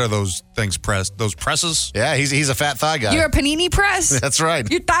what are those things pressed? Those presses? Yeah, he's a fat thigh guy. You're a panini press? That's right.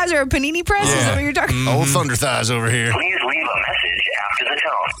 Your thighs are a panini press? Is that what you're talking about? Old Thunder thighs over here. Please leave a message after the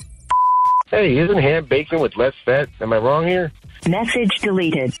tone. Hey, isn't ham bacon with less fat? Am I wrong here? Message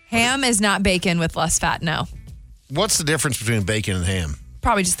deleted. Ham is not bacon with less fat, no. What's the difference between bacon and ham?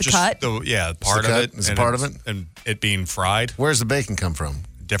 Probably just the cut. Part of it. Is it part of it? And it being fried. Where's the bacon come from?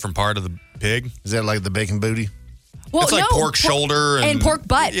 Different part of the pig. Is that like the bacon booty? Well, it's like pork shoulder and pork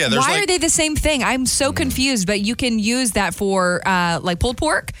butt. Yeah, there's Why are they the same thing? I'm so confused, but you can use that for like pulled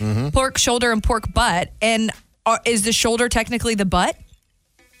pork, pork shoulder, and pork butt. And is the shoulder technically the butt?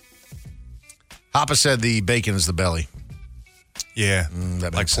 Hoppa said the bacon is the belly. Yeah,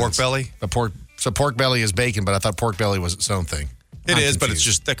 that like makes pork sense. belly. So pork belly is bacon, but I thought pork belly was its own thing. It I'm is, but confused. it's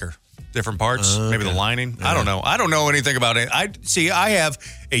just thicker. Different parts, Okay. maybe the lining. Yeah. I don't know. I don't know anything about it. I have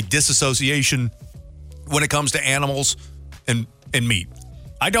a disassociation when it comes to animals and meat.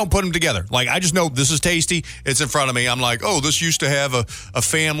 I don't put them together. Like, I just know this is tasty. It's in front of me. I'm like, oh, this used to have a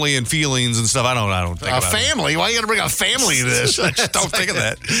family and feelings and stuff. I don't think about family? Why you got to bring a family to this? I just don't think of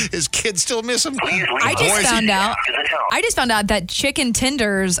that. His kids still miss him. I just found out that chicken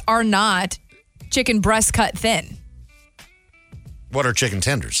tenders are not chicken breast cut thin. What are chicken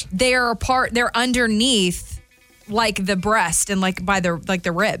tenders? They're underneath like the breast and like by the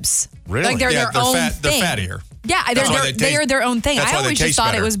ribs. Really? Like they're their own They're thing. fattier. Yeah, they are their own thing. That's I why they always just taste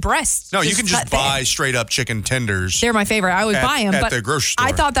thought better. it was breast. No, you can cut just buy straight up chicken tenders. They're my favorite. I would buy them, at but the grocery store.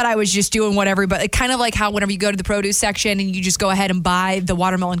 I thought that I was just doing what everybody, kind of like how whenever you go to the produce section and you just go ahead and buy the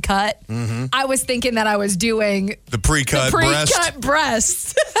watermelon cut. I was thinking that I was doing the pre-cut breast.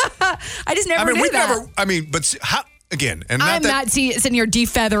 breasts. I just never I mean, knew we've that. never. I mean, but how again? And I'm not sitting here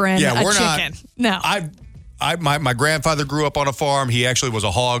defeathering Yeah, a we're not. chicken. No. My grandfather grew up on a farm. He actually was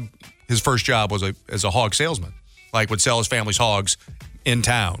a hog. His first job was as a hog salesman. Like, would sell his family's hogs in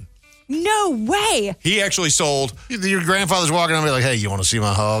town. No way. He actually sold. Your grandfather's walking on me like, hey, you want to see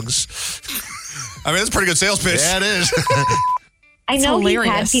my hogs? I mean, that's a pretty good sales pitch. Yeah, it is. I know he's had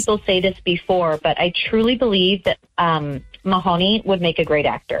hilarious. people say this before, but I truly believe that Mahoney would make a great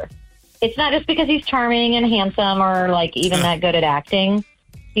actor. It's not just because he's charming and handsome or like even that good at acting.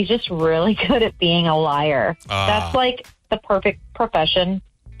 He's just really good at being a liar. That's like the perfect profession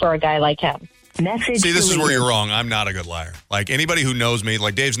for a guy like him. Message See, this is where deleted. you're wrong. I'm not a good liar. Like, anybody who knows me,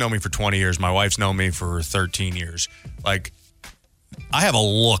 like Dave's known me for 20 years. My wife's known me for 13 years. Like, I have a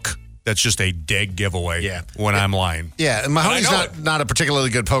look that's just a dead giveaway when I'm lying. Yeah, and Mahoney's And I know not a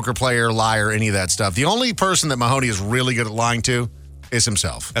particularly good poker player, liar, any of that stuff. The only person that Mahoney is really good at lying to is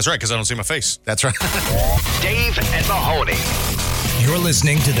himself. That's right, because I don't see my face. That's right. Dave and Mahoney. You're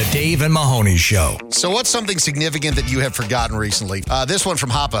listening to the Dave and Mahoney Show. So what's something significant that you have forgotten recently? This one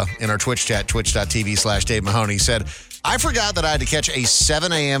from Hoppa in our Twitch chat, twitch.tv/Dave Mahoney, said, I forgot that I had to catch a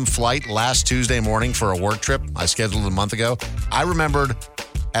 7 a.m. flight last Tuesday morning for a work trip I scheduled a month ago. I remembered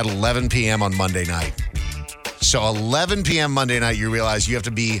at 11 p.m. on Monday night. So 11 p.m. Monday night, you realize you have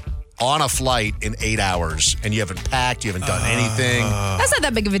to be on a flight in 8 hours, and you haven't packed, you haven't done anything. That's not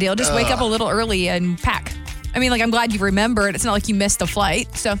that big of a deal. Just wake up a little early and pack. I mean, like, I'm glad you remembered. It's not like you missed the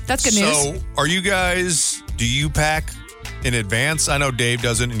flight. So that's good news. So, are you guys, do you pack in advance? I know Dave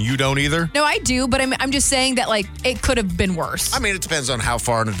doesn't, and you don't either. No, I do, but I'm just saying that, like, it could have been worse. I mean, it depends on how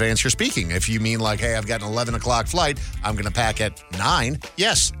far in advance you're speaking. If you mean like, hey, I've got an 11 o'clock flight, I'm going to pack at 9.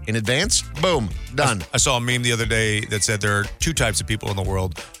 Yes, in advance, boom, done. I saw a meme the other day that said there are two types of people in the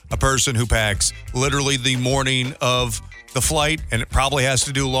world. A person who packs literally the morning of the flight, and it probably has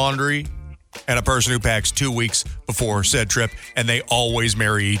to do laundry, and a person who packs 2 weeks before said trip, and they always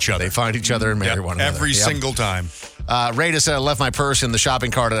marry each other. They find each other and marry one another. Every Yep. single time. Rada said, I left my purse in the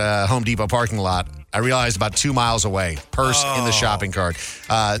shopping cart at a Home Depot parking lot. I realized about 2 miles away, purse in the shopping cart.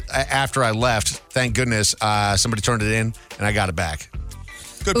 After I left, thank goodness, somebody turned it in and I got it back.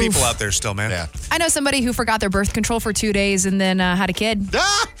 Good people out there still, man. Yeah. I know somebody who forgot their birth control for 2 days and then had a kid.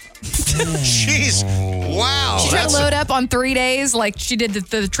 Jeez. Wow. She tried to load up on 3 days, like she did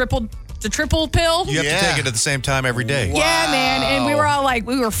the triple pill. You have to take it at the same time every day. Yeah, man. And we were all like,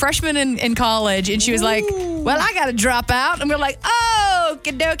 we were freshmen in college, and she was like, well, I got to drop out. And we were like, oh,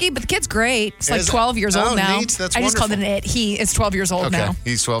 okie dokie. But the kid's great. It's like 12 years old now. Neat. That's I just called it wonderful. an it. He is 12 years old now.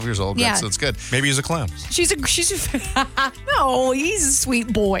 He's 12 years old. Yeah. That's good. Maybe he's a clown. She's no, he's a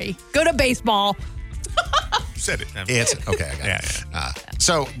sweet boy. Go to baseball. Said it. It's okay. I got it.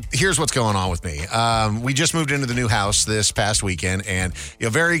 So here's what's going on with me. We just moved into the new house this past weekend, and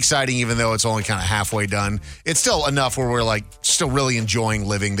very exciting. Even though it's only kind of halfway done, it's still enough where we're like still really enjoying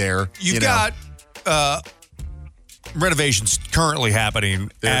living there. You've got renovations currently happening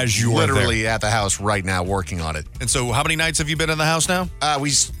as you are literally at the house right now working on it. And so, how many nights have you been in the house now?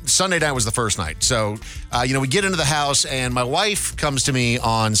 Sunday night was the first night. So we get into the house, and my wife comes to me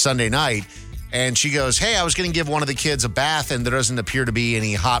on Sunday night. And she goes, hey, I was going to give one of the kids a bath, and there doesn't appear to be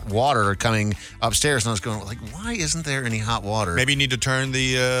any hot water coming upstairs. And I was going, like, why isn't there any hot water? Maybe you need to turn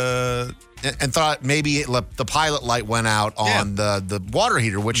the... And thought maybe the pilot light went out on the water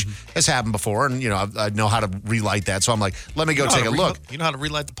heater, which has happened before. And, I know how to relight that. So I'm like, let me go take a look. You know how to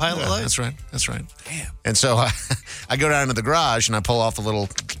relight the pilot light? That's right. Damn. And so I go down into the garage, and I pull off the little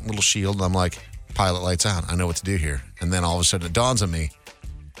shield, and I'm like, pilot light's out. I know what to do here. And then all of a sudden it dawns on me.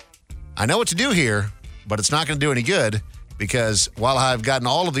 I know what to do here, but it's not going to do any good because while I've gotten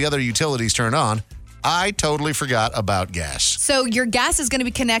all of the other utilities turned on, I totally forgot about gas. So your gas is going to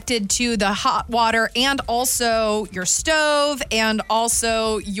be connected to the hot water and also your stove and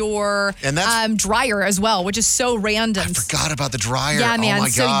also your dryer as well, which is so random. I forgot about the dryer. Yeah, man. Oh my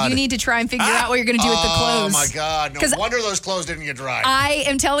so God. you need to try and figure out what you're going to do with the clothes. Oh my God. No wonder those clothes didn't get dry. I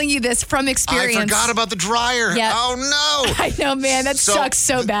am telling you this from experience. I forgot about the dryer. Yep. Oh no. I know, man. That sucks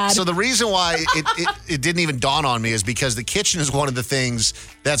so bad. So the reason why it didn't even dawn on me is because the kitchen is one of the things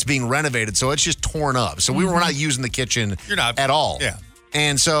that's being renovated. So it's just torn up. So we're not using the kitchen at all. Yeah.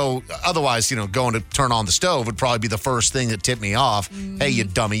 And so otherwise, going to turn on the stove would probably be the first thing that tipped me off. Hey, you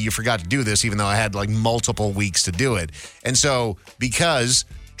dummy, you forgot to do this, even though I had like multiple weeks to do it. And so because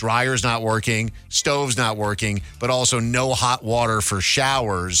dryer's not working, stove's not working, but also no hot water for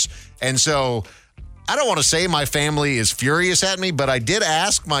showers. And so I don't want to say my family is furious at me, but I did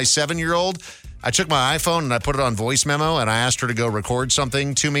ask my 7-year-old. I took my iPhone and I put it on voice memo, and I asked her to go record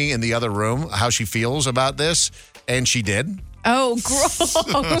something to me in the other room, how she feels about this, and she did. Oh,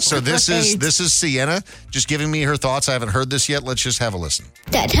 gross. So this is Sienna just giving me her thoughts. I haven't heard this yet. Let's just have a listen.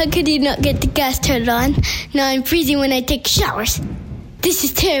 Dad, how could you not get the gas turned on? Now I'm freezing when I take showers. This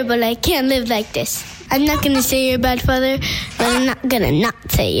is terrible. I can't live like this. I'm not going to say you're a bad father, but I'm not going to not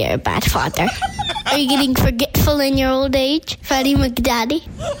say you're a bad father. Are you getting forgetful in your old age, Fatty McDaddy?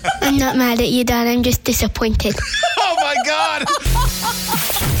 I'm not mad at you, Dad. I'm just disappointed. Oh, my God.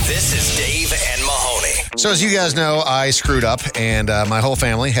 This is Dave and Mahoney. So as you guys know, I screwed up, and my whole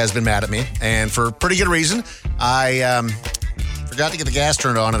family has been mad at me, and for pretty good reason. I forgot to get the gas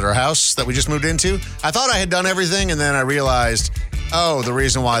turned on at our house that we just moved into. I thought I had done everything, and then I realized, the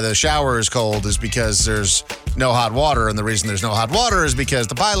reason why the shower is cold is because there's no hot water, and the reason there's no hot water is because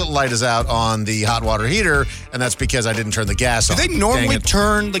the pilot light is out on the hot water heater, and that's because I didn't turn the gas on. Do they normally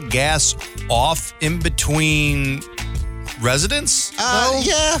turn the gas off in between residents?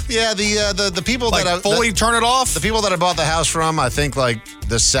 Yeah. The people that fully turn it off. The people that I bought the house from, I think like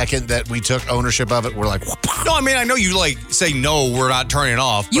the second that we took ownership of it, we're like, no, I mean I know you say no, we're not turning it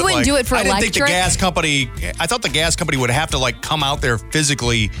off. You wouldn't do it for electric. I didn't think the gas company. I thought the gas company would have to come out there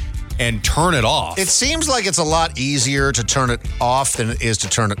physically and turn it off. It seems like it's a lot easier to turn it off than it is to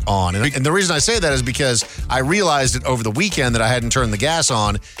turn it on. And the reason I say that is because I realized it over the weekend that I hadn't turned the gas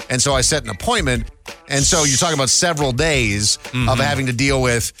on. And so I set an appointment. And so you're talking about several days of having to deal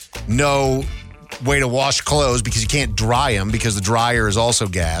with no way to wash clothes because you can't dry them because the dryer is also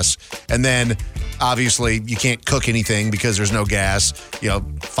gas. And then obviously you can't cook anything because there's no gas.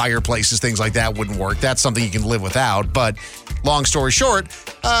 Fireplaces, things like that wouldn't work. That's something you can live without. But long story short,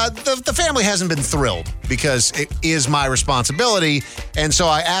 the family hasn't been thrilled because it is my responsibility. And so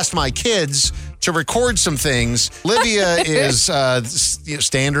I asked my kids to record some things. Livia is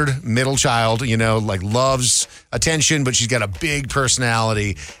standard middle child, loves attention, but she's got a big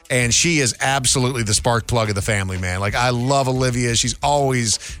personality, and she is absolutely the spark plug of the family, man. I love Olivia. She's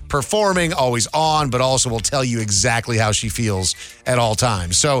always performing, always on, but also will tell you exactly how she feels at all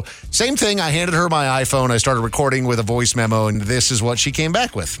times. So same thing, I handed her my iPhone. I started recording with a voice memo, and this is what she came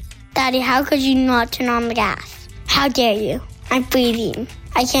back with. Daddy, how could you not turn on the gas? How dare you? I'm freezing.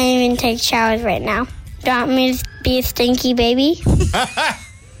 I can't even take showers right now. Do you want me to be a stinky baby?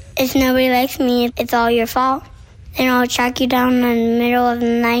 If nobody likes me, it's all your fault. Then I'll track you down in the middle of the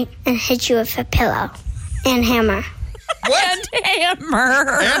night and hit you with a pillow and hammer. What? And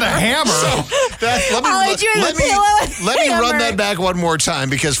hammer. And a hammer. Let me run that back one more time,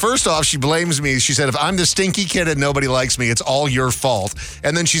 because first off, she blames me. She said, if I'm the stinky kid and nobody likes me, it's all your fault.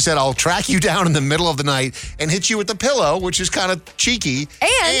 And then she said, I'll track you down in the middle of the night and hit you with a pillow, which is kind of cheeky,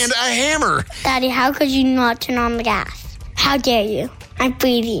 and a hammer. Daddy, how could you not turn on the gas? How dare you? I'm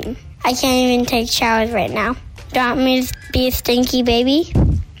freezing. I can't even take showers right now. Do you want me to be a stinky baby?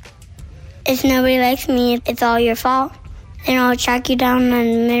 If nobody likes me, it's all your fault. Then I'll track you down in the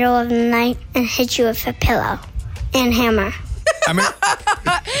middle of the night and hit you with a pillow and hammer. I mean,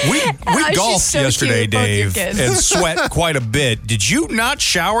 we golfed yesterday, Dave, and sweat quite a bit. Did you not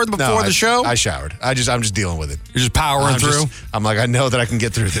shower before the show? I showered. I'm just dealing with it. You're just powering through? I'm like, I know that I can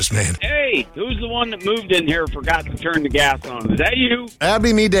get through this, man. Hey, who's the one that moved in here and forgot to turn the gas on? Is that you? That'd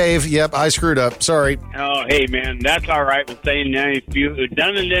be me, Dave. Yep, I screwed up. Sorry. Oh, hey, man, that's all right with saying that. If you had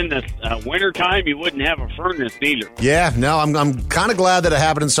done it in the wintertime, you wouldn't have a furnace either. Yeah, no, I'm kind of glad that it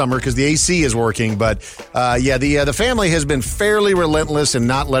happened in summer because the AC is working. But, the family has been fairly relentless in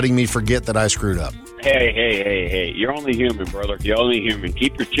not letting me forget that I screwed up. Hey. You're only human, brother. You're only human.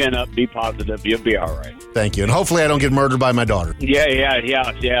 Keep your chin up. Be positive. You'll be all right. Thank you. And hopefully I don't get murdered by my daughter. Yeah.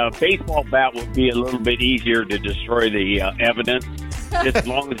 A baseball bat would be a little bit easier to destroy the evidence, just as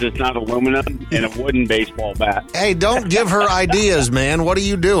long as it's not aluminum and a wooden baseball bat. Hey, don't give her ideas, man. What are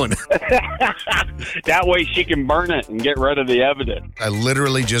you doing? That way she can burn it and get rid of the evidence. I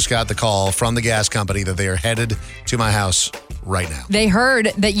literally just got the call from the gas company that they are headed to my house right now. They heard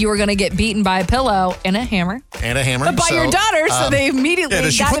that you were going to get beaten by a pillow and a hammer. But by your daughter, so they immediately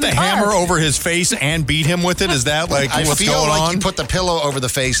did she got put him the hammer over his face and beat him with it? Is that what's going on? I feel like you put the pillow over the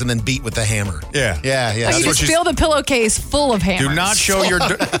face and then beat with the hammer. Yeah. Like you just feel the pillowcase full of hammers. Do not show your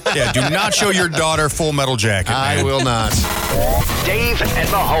do not show your daughter Full Metal Jacket, man. I will not. Dave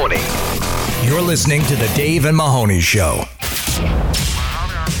and Mahoney. You're listening to the Dave and Mahoney Show.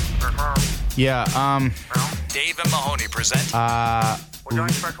 Yeah, Dave and Mahoney present. We're doing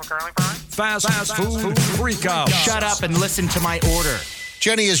special curling fries? Fast food freakouts. Shut up and listen to my order.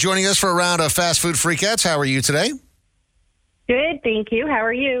 Jenny is joining us for a round of fast food freakouts. How are you today? Good, thank you. How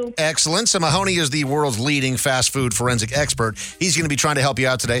are you? Excellent. So Mahoney is the world's leading fast food forensic expert. He's going to be trying to help you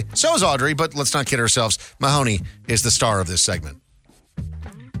out today. So is Audrey, but let's not kid ourselves. Mahoney is the star of this segment.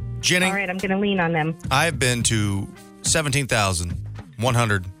 Jenny. All right, I'm going to lean on them. I've been to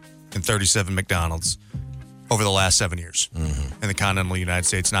 17,137 McDonald's over the last 7 years in the continental United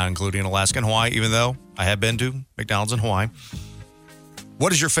States, not including Alaska and Hawaii, even though I have been to McDonald's in Hawaii.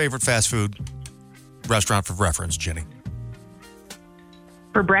 What is your favorite fast food restaurant for reference, Jenny?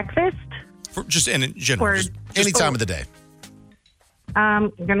 For breakfast? Just in general. Just any time of the day. I'm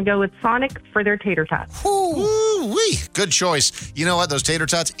going to go with Sonic for their tater tots. Ooh-wee. Good choice. You know what? Those tater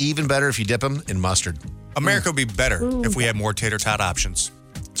tots, even better if you dip them in mustard. America would be better if we had more tater tot options.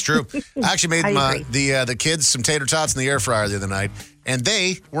 It's true. I actually made the kids some tater tots in the air fryer the other night, and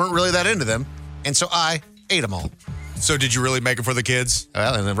they weren't really that into them, and so I ate them all. So did you really make them for the kids?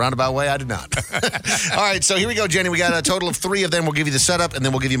 Well, in a roundabout way, I did not. All right, so here we go, Jenny. We got a total of 3 of them. We'll give you the setup, and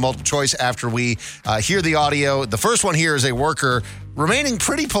then we'll give you multiple choice after we hear the audio. The first one here is a worker remaining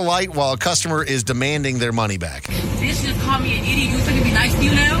pretty polite while a customer is demanding their money back. This just called me an idiot. You think it'd be nice to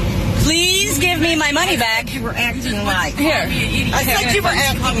you now? Please give me my money back. You were acting like. Here. I said you were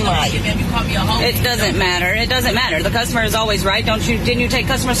acting like. It doesn't matter. It doesn't matter. The customer is always right. Didn't you take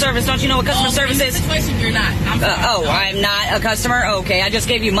customer service? Don't you know what customer service is? Situation you're not. I'm not a customer? Okay, I just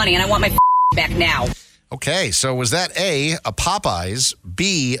gave you money and I want my back now. Okay, so was that A, a Popeyes,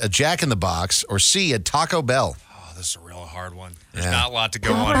 B, a Jack in the Box, or C, a Taco Bell? Oh, this is a real hard one. There's not a lot to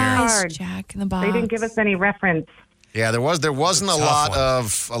go on Hard. here. Jack in the Box. They didn't give us any reference. Yeah, there wasn't a lot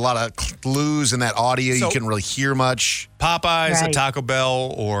of clues in that audio. You couldn't really hear much. Popeyes, a Taco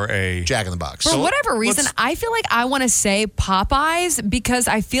Bell, or a Jack in the Box. For whatever reason, I feel like I want to say Popeyes because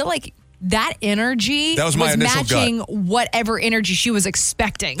I feel like that energy was my initial matching gut. whatever energy she was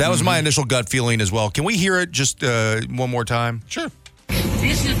expecting. That was my initial gut feeling as well. Can we hear it just one more time? Sure.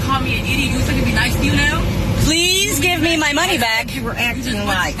 This just called me an idiot. You think it'd be nice to you now? Please give me my money back. You were acting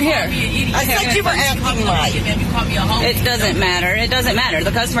like. Here. I said you were acting like. It doesn't matter. It doesn't matter.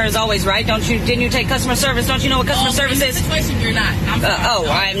 The customer is always right. Didn't you take customer service? Don't you know what customer service is? Situation you're not. I'm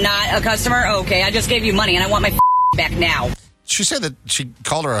not a customer? Okay, I just gave you money and I want my back now. she say that she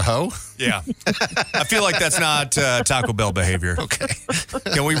called her a hoe? Yeah. I feel like that's not Taco Bell behavior. Okay.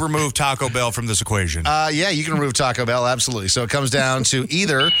 Can we remove Taco Bell from this equation? Yeah, you can remove Taco Bell, absolutely. So it comes down to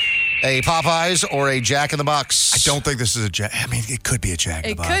either a Popeyes or a Jack in the Box. I don't think this is a Jack. I mean, it could be a Jack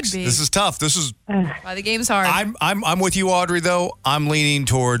in the Box. It could be. This is tough. This is Why the game's hard. I'm with you, Audrey, though. I'm leaning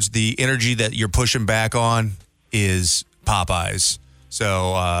towards the energy that you're pushing back on is Popeyes.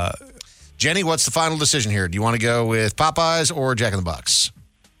 So, Jenny, what's the final decision here? Do you want to go with Popeyes or Jack in the Box?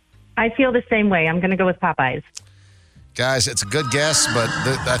 I feel the same way. I'm going to go with Popeyes. Guys, it's a good guess, but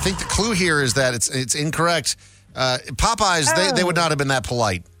I think the clue here is that it's incorrect. Popeyes, they would not have been that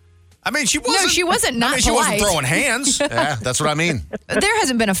polite. I mean, she wasn't. No, she wasn't not she wasn't polite. throwing hands. Yeah, that's what I mean. There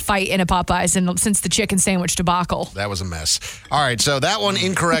hasn't been a fight in a Popeyes since the chicken sandwich debacle. That was a mess. All right, so that one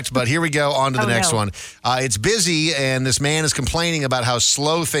incorrect, but here we go on to the next one. It's busy, and this man is complaining about how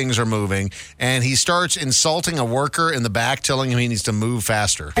slow things are moving, and he starts insulting a worker in the back, telling him he needs to move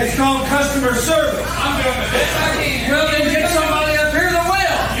faster. It's called customer service. I'm doing it. Well, then get somebody up here that will.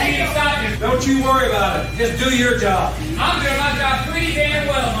 Don't you worry about it. Just do your job. I'm doing my job pretty damn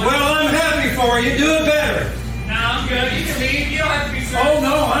well. Well, I'm happy for you. Do it better. No, I'm good. You can leave. You don't have to be served. Oh,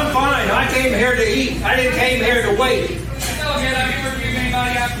 no, I'm fine. I came here to eat. I didn't came here to wait. Oh, good. I can review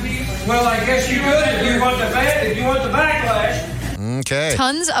anybody after me. Well, I guess you could if you want the backlash. Okay.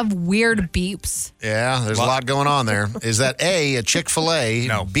 Tons of weird beeps. Yeah, there's a lot going on there. Is that A, Chick-fil-A,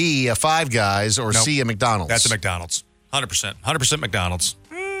 No. B, a Five Guys, or Nope. C, a McDonald's? That's a McDonald's. 100%. 100% McDonald's.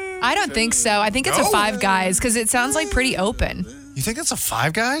 I don't think so. I think it's a Five Guys because it sounds like pretty open. You think that's a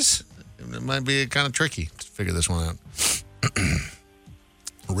Five Guys? It might be kind of tricky to figure this one out.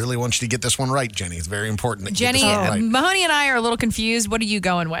 I really want you to get this one right, Jenny. It's very important that you Jenny, get this one right. Mahoney and I are a little confused. What are you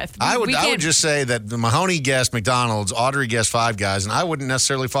going with? I would just say that Mahoney guessed McDonald's, Audrey guessed Five Guys, and I wouldn't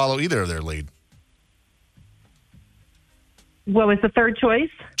necessarily follow either of their lead. What was the third choice?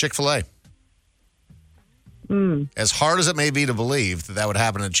 Chick-fil-A. As hard as it may be to believe that would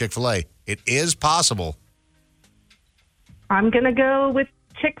happen at Chick-fil-A, it is possible. I'm going to go with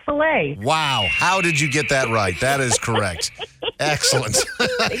Chick-fil-A. Wow. How did you get that right? That is correct. Excellent.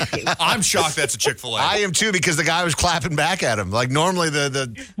 I'm shocked that's a Chick-fil-A. I am too, because the guy was clapping back at him. Like normally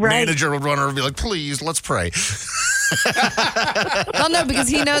the manager would run over and be like, please, let's pray. Well, no, because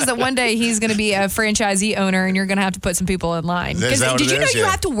he knows that one day he's going to be a franchisee owner and you're going to have to put some people in line. Is that what Did it you know is? you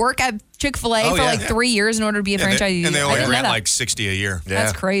Yeah. have to work at Chick-fil-A Oh, for yeah. like 3 years in order to be a franchisee? And they I only didn't know grant that. like 60 a year.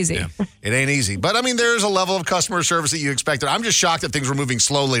 That's crazy. Yeah. It ain't easy. But, I mean, there's a level of customer service that you expected. I'm just shocked that things were moving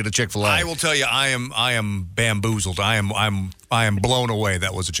slowly to Chick-fil-A. I will tell you, I am bamboozled. I am blown away.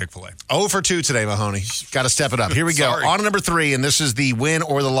 That was a Chick-fil-A. 0 for 2 today, Mahoney. Got to step it up. Here we go. Sorry. On to number 3, and this is the win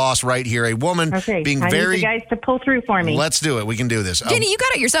or the loss right here. A woman being I very... need you guys to pull through for me. Let's do it. We can do this. Jenny, you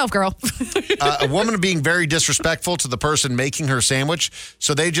got it yourself, girl. A woman being very disrespectful to the person making her sandwich,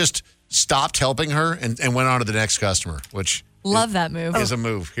 so they just stopped helping her and went on to the next customer, which Love that move. is a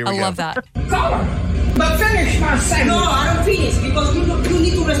move. Here we I go. love that. But finish my sandwich. No, I don't finish because you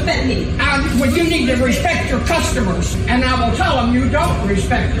need to respect me. Well, you need to respect your customers, and I will tell them you don't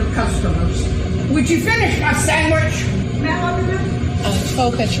respect your customers. Would you finish my sandwich?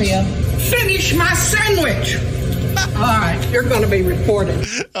 Cold cut trio. Finish my sandwich. All right, you're going to be reported.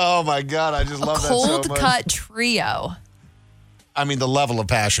 Oh, my God. I just love that so Cold much. cut trio. I mean, the level of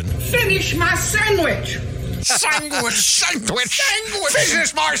passion. Finish my sandwich. Sandwich.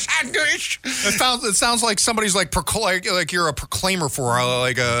 Finish my sandwich. It sounds like somebody's like you're a proclaimer for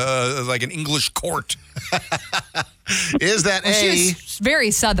like an English court. Is that She was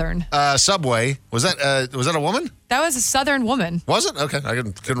very Southern. Subway? Was that a woman? That was a Southern woman. Was it? Okay, I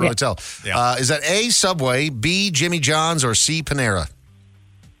couldn't really tell. Yeah. Is that A, Subway, B, Jimmy John's, or C, Panera?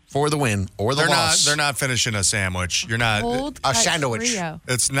 For the win or the loss. They're not finishing a sandwich. You're not Cold a cut sandwich. trio.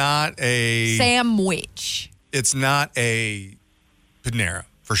 It's not a Sandwich. It's not a Panera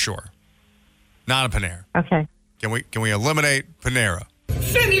for sure. Not a Panera. Okay. Can we eliminate Panera?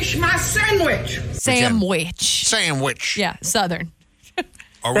 Finish my sandwich. Sandwich. Sandwich. Yeah, Southern.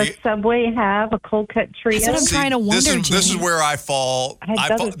 Does Subway have a cold cut trio? That's what I'm trying to wonder, This is where I fall.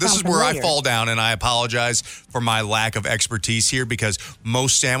 This is where I familiar. fall down, and I apologize for my lack of expertise here because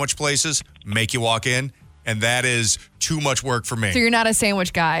most sandwich places make you walk in, and that is too much work for me. So you're not a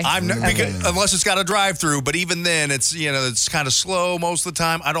sandwich guy. I'm not, because, unless it's got a drive-through, but even then, it's kind of slow most of the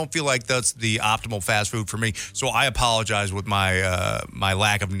time. I don't feel like that's the optimal fast food for me, so I apologize with my my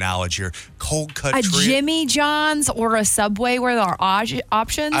lack of knowledge here. Cold cut A trio. Jimmy John's or a Subway where there are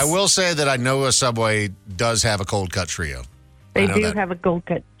options? I will say that I know a Subway does have a cold cut trio. They I know do that. have a cold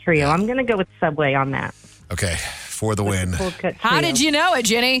cut trio. I'm going to go with Subway on that. Okay, for the win. Cold cut trio. How did you know it,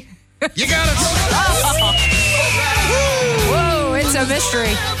 Jenny? You got it. Whoa. It's a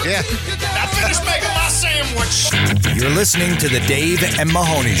mystery. Yeah. I finished making my sandwich. You're listening to the Dave and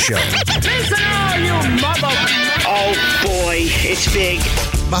Mahoney Show. Listen, all you mother... Oh, boy, it's big.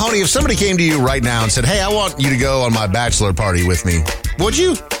 Mahoney, if somebody came to you right now and said, hey, I want you to go on my bachelor party with me, would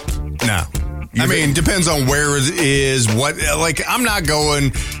you? No. I mean, depends on where it is. What, like, I'm not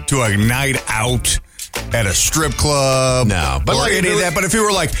going to a night out at a strip club. No. But or like, any of that. But if you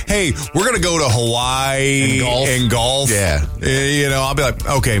were like, hey, we're going to go to Hawaii and golf. Yeah. You know, I'll be like,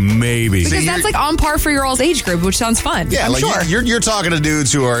 okay, maybe. Because that's like on par for your all's age group, which sounds fun. Yeah, I'm like sure. you're talking to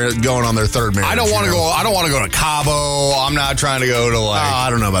dudes who are going on their third marriage. I don't want to go. I don't want to go to Cabo. I'm not trying to go to like. I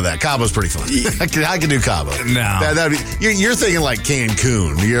don't know about that. Cabo's pretty fun. I can do Cabo. No, that'd be, you're thinking like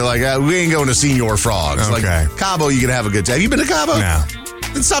Cancun. You're like, we ain't going to Senor Frogs. Okay. Like Cabo, you can have a good time. Have you been to Cabo? No.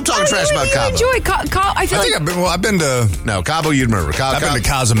 Then stop talking trash about Cabo. Enjoy I feel like I've been to. No, Cabo. You'd remember. I've been to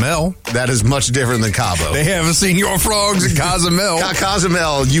Cozumel. That is much different than Cabo. They haven't seen your frogs in Cozumel.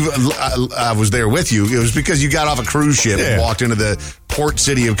 Cozumel. I was there with you. It was because you got off a cruise ship and walked into the port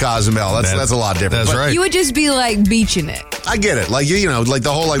city of Cozumel. That's a lot different. That's right. you would just be like beaching it. I get it. Like, you know, like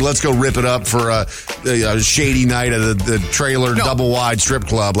the whole, like, let's go rip it up for a shady night at the trailer double wide strip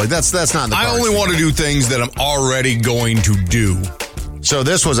club. Like, that's not in the I cards. only want to do things that I'm already going to do. So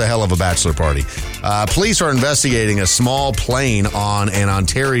this was a hell of a bachelor party. Police are investigating a small plane on an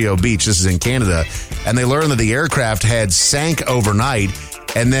Ontario beach. This is in Canada. And they learned that the aircraft had sank overnight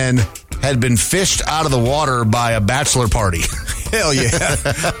and then had been fished out of the water by a bachelor party. Hell yeah.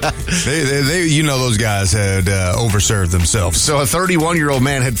 they you know, those guys had overserved themselves. So a 31-year-old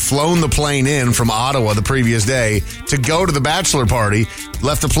man had flown the plane in from Ottawa the previous day to go to the bachelor party,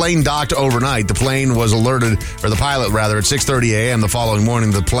 left the plane docked overnight. The plane was alerted, or the pilot rather, at 6:30 a.m. the following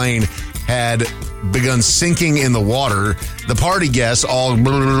morning. The plane had begun sinking in the water. The party guests all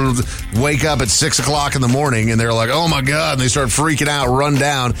wake up at 6 o'clock in the morning and they're like, oh my God. And they start freaking out, run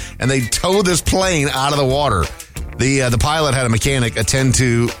down, and they tow this plane out of the water. The pilot had a mechanic attend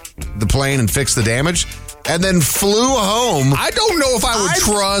to the plane and fix the damage, and then flew home. I don't know if I would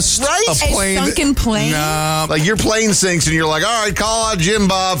trust a plane. A sunken plane? Nah. Like, your plane sinks, and you're like, all right, call out Jim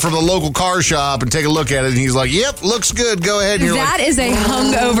Bob from the local car shop and take a look at it. And he's like, yep, looks good. Go ahead. And you're That like, is a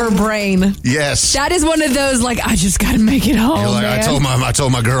hungover brain. yes. That is one of those, like, I just got to make it home, You're like, man. I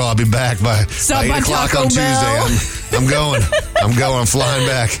told my girl I'll be back by Stop 8 by o'clock Taco on Bell. Tuesday. I'm going. I'm flying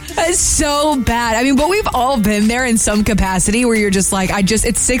back. It's so bad. I mean, but we've all been there in some capacity where you're just like,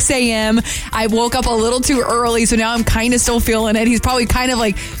 it's 6 a.m. I woke up a little too early, so now I'm kind of still feeling it. He's probably kind of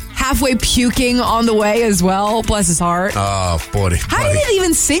like halfway puking on the way as well. Bless his heart. Oh, buddy. How did it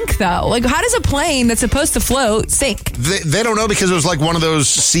even sink, though? Like, how does a plane that's supposed to float sink? They don't know, because it was like one of those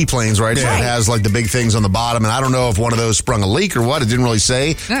seaplanes, right? So it has like the big things on the bottom. And I don't know if one of those sprung a leak or what. It didn't really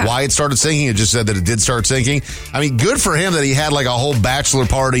say why it started sinking. It just said that it did start sinking. I mean, good for him that he had like a whole bachelor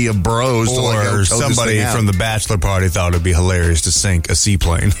party of bros. Or to like go tow somebody this thing from the bachelor party thought it'd be hilarious to sink a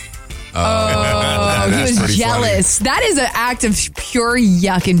seaplane. Oh, he was jealous. Funny. That is an act of pure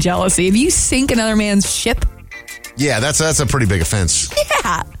yuck and jealousy. If you sink another man's ship. Yeah, that's a pretty big offense.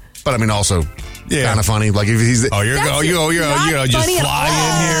 Yeah. But I mean, also kind of funny. Like if he's just fly in here,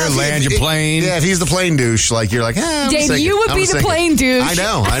 land your plane. Yeah, if he's the plane douche, like you're like, Dave, you would be the plane douche. I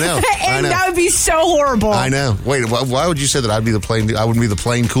know. And that would be so horrible. I know. Wait, why would you say that I'd be the plane? I wouldn't be the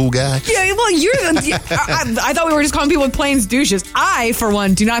plane cool guy. Yeah, well, I thought we were just calling people with planes douches. I, for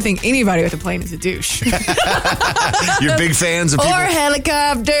one, do not think anybody with a plane is a douche. You're big fans of people. Or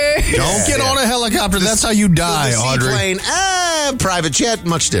helicopter. Don't get on a helicopter. That's how you die, Audrey. Plane, private jet,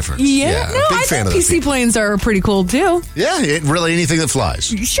 much different. Yeah. No, big I fan think of PC planes are pretty cool, too. Yeah, really anything that flies.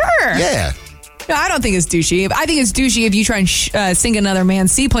 Sure. Yeah. No, I don't think it's douchey. I think it's douchey if you try and sink another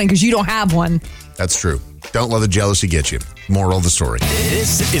man's seaplane because you don't have one. That's true. Don't let the jealousy get you. Moral of the story.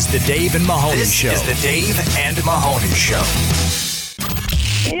 This is the Dave and Mahoney Show. This is the Dave and Mahoney Show.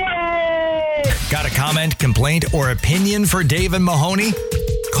 Got a comment, complaint, or opinion for Dave and Mahoney?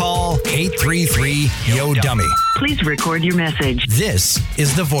 Call 833-YO-DUMMY. Please record your message. This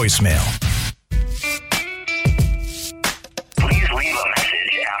is the voicemail. Please leave a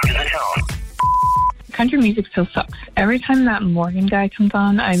message after the tone. Country music still sucks. Every time that Morgan guy comes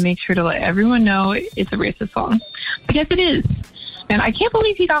on, I make sure to let everyone know it's a racist song. But yes, it is. And I can't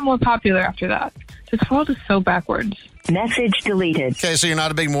believe he got more popular after that. This world is so backwards. Message deleted. Okay, so you're not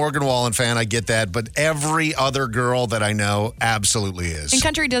a big Morgan Wallen fan. I get that. But every other girl that I know absolutely is. And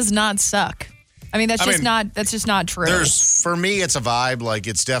country does not suck. I mean, that's just not true. For me, it's a vibe. Like,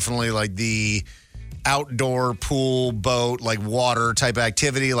 it's definitely like the outdoor pool, boat, like water type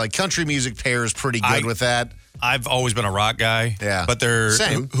activity. Like, country music pairs pretty good with that. I've always been a rock guy. Yeah. But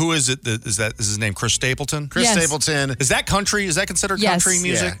Same. who is it? Is his name Chris Stapleton? Chris Stapleton. Is that country? Is that considered Yes. country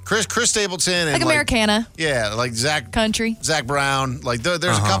music? Yeah. Chris Stapleton. And Like Americana. Yeah, like Zach Brown. Like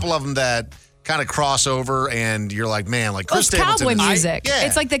there's a couple of them that kind of cross over, and you're like, man, like Chris It's Stapleton. cowboy music. Yeah.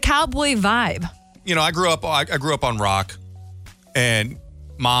 It's like the cowboy vibe. You know, I grew up on rock, and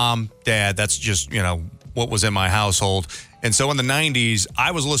mom, dad, that's just, what was in my household. And so in the 90s, I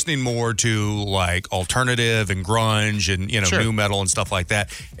was listening more to like alternative and grunge and, new metal and stuff like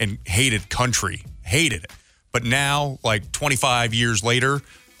that, and hated country, hated it. But now, like 25 years later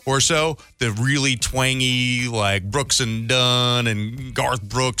or so, the really twangy, like Brooks and Dunn and Garth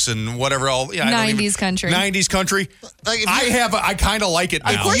Brooks and whatever all 90s country. 90s country. Like I kind of like it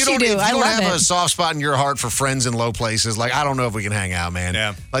now. Of course you do. If you I don't love have it. a soft spot in your heart for friends in low places, like I don't know if we can hang out, man.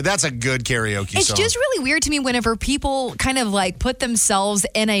 Yeah. Like that's a good karaoke It's song. just really weird to me whenever people kind of like put themselves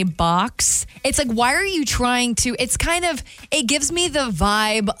in a box. It's like, why are you trying to? It's kind of, it gives me the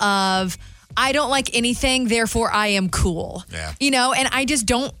vibe of, I don't like anything, therefore I am cool. Yeah. And I just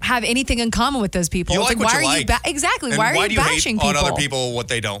don't have anything in common with those people. You It's like what why you are like. you exactly? And why are do you hate bashing people on other people what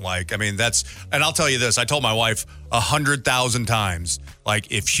they don't like? I mean, and I'll tell you this. I told my wife 100,000 times, like,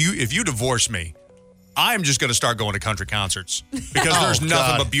 if you divorce me, I'm just going to start going to country concerts because there's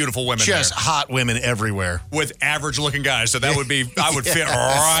nothing but beautiful women just there. hot women everywhere With average-looking guys. So that would be, I would fit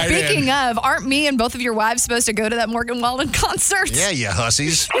right in. Speaking of, aren't me and both of your wives supposed to go to that Morgan Wallen concert? Yeah, you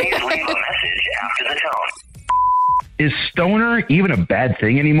hussies. Please leave a message after the tone. Is stoner even a bad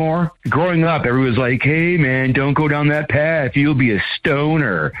thing anymore? Growing up, everyone was like, hey, man, don't go down that path. You'll be a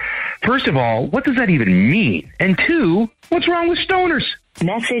stoner. First of all, what does that even mean? And two, what's wrong with stoners?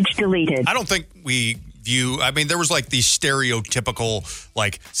 Message deleted. I don't think we there was like the stereotypical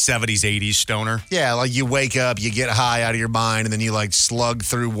like 70s, 80s stoner. Yeah, like you wake up, you get high out of your mind, and then you like slug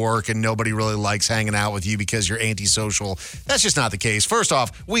through work, and nobody really likes hanging out with you because you're antisocial. That's just not the case. First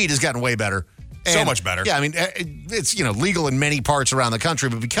off, weed has gotten way better. So much better. Yeah, I mean, it's legal in many parts around the country,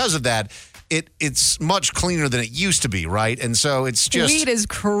 but because of that, it's much cleaner than it used to be, right? And so it's just Weed is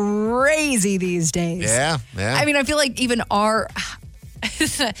crazy these days. Yeah. I mean, I feel like even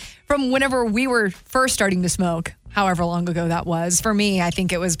from whenever we were first starting to smoke, however long ago that was, for me, I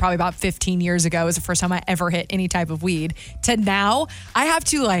think it was probably about 15 years ago was the first time I ever hit any type of weed. To now, I have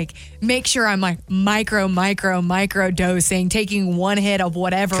to like make sure I'm like micro dosing, taking one hit of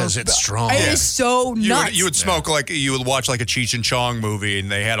whatever. Because it's strong. It is so nuts. You would smoke you would watch like a Cheech and Chong movie, and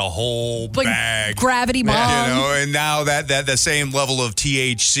they had a whole Like bag. Gravity Bomb. And now that the same level of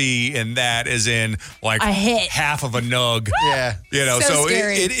THC and that is in like A hit. half of a nug. Yeah. So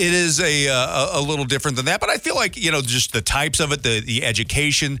scary. it is a little different than that. But I feel like, just the types of it, the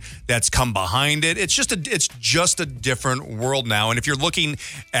education that's come behind it. It's just a different world now. And if you're looking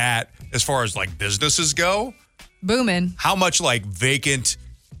at, as far as like businesses go, booming, how much like vacant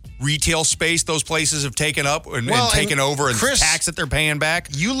retail space those places have taken up and taken over, and Chris, tax that they're paying back.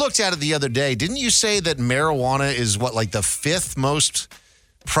 You looked at it the other day. Didn't you say that marijuana is like the 5th most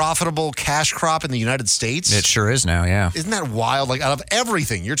profitable cash crop in the United States? It sure is now, yeah. Isn't that wild? Like out of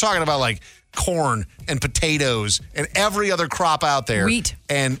everything, you're talking about like corn and potatoes and every other crop out there. Wheat.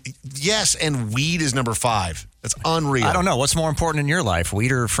 And yes, and weed is number 5. That's unreal. I don't know. What's more important in your life,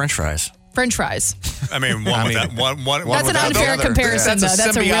 weed or French fries? French fries. I mean, one That's an without the unfair other. comparison, That's though. a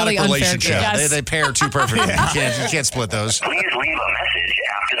That's a really symbiotic unfair relationship. Yes. They pair too perfectly. You can't split those. Please leave a message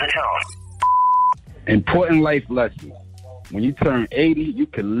after the tone. Important life lesson. When you turn 80, you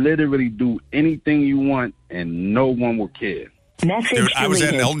can literally do anything you want and no one will care. Message Dude, I was at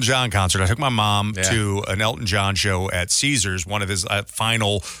an deleted. Elton John concert. I took my mom to an Elton John show at Caesars, one of his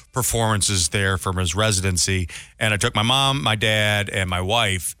final performances there from his residency. And I took my mom, my dad, and my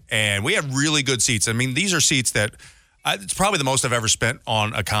wife, and we had really good seats. I mean, these are seats that it's probably the most I've ever spent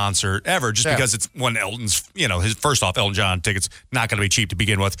on a concert ever, just because it's one Elton's, first off, Elton John tickets, not going to be cheap to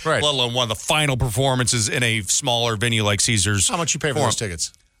begin with, let alone one of the final performances in a smaller venue like Caesars. How much you pay for those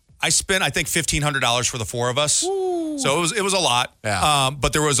tickets? I spent, I think, $1,500 for the 4 of us. Ooh. So it was a lot. Yeah.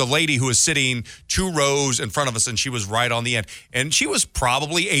 But there was a lady who was sitting 2 rows in front of us, and she was right on the end. And she was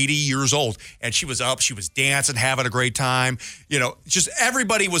probably 80 years old. And she was up, she was dancing, having a great time. Just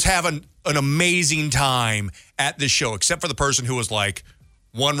everybody was having an amazing time at this show, except for the person who was like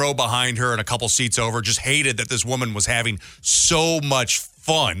 1 row behind her and a couple seats over, just hated that this woman was having so much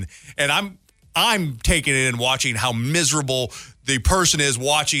fun. And I'm taking it in, watching how miserable the person is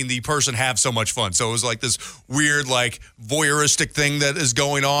watching the person have so much fun. So it was like this weird, like voyeuristic thing that is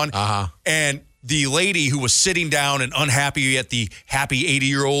going on. And the lady who was sitting down and unhappy at the happy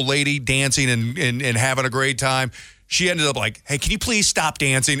 80-year-old lady dancing and having a great time, she ended up like, hey, can you please stop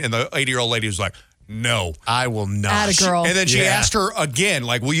dancing? And the 80-year-old lady was like, no. I will not. Atta girl. And then she asked her again,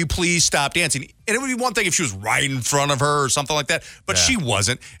 like, will you please stop dancing? And it would be one thing if she was right in front of her or something like that, but she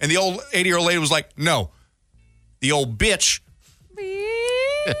wasn't. And the old 80-year-old lady was like, no. The old bitch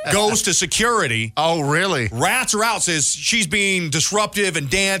goes to security. Oh, really? Rats her out, says she's being disruptive and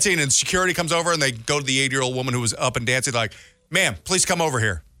dancing, and security comes over, and they go to the 80-year-old woman who was up and dancing, like, ma'am, please come over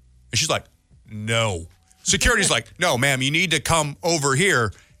here. And she's like, no. Security's like, no, ma'am, you need to come over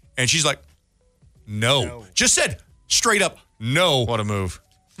here. And she's like, no. Just said straight up, no. What a move.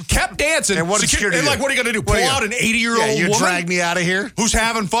 Kept dancing. And what did security and do? like, what are you going to do? Pull out an 80-year-old woman? You drag me out of here? Who's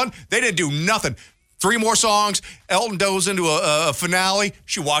having fun? They didn't do nothing. 3 more songs. Elton goes into a finale.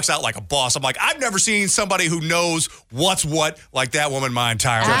 She walks out like a boss. I'm like, I've never seen somebody who knows what's what like that woman my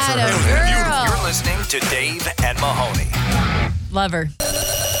entire life. You're listening to Dave and Mahoney. Love her.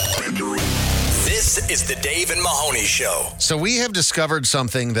 This is the Dave and Mahoney Show. So we have discovered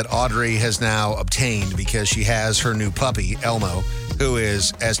something that Audrey has now obtained because she has her new puppy, Elmo, who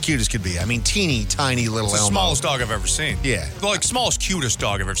is as cute as could be. I mean, teeny, tiny little It's the Elmo. smallest dog I've ever seen. Yeah. Like, smallest, cutest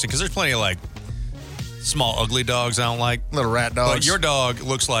dog I've ever seen. Because there's plenty of, like, small, ugly dogs I don't like. Little rat dogs. But your dog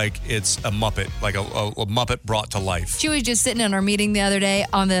looks like it's a Muppet, like a Muppet brought to life. She was just sitting in our meeting the other day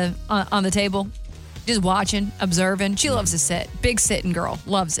on the table, just watching, observing. She loves to sit. Big sitting girl.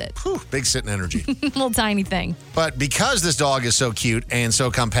 Loves it. Big sitting energy. Little tiny thing. But because this dog is so cute and so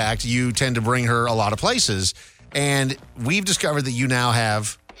compact, you tend to bring her a lot of places. And we've discovered that you now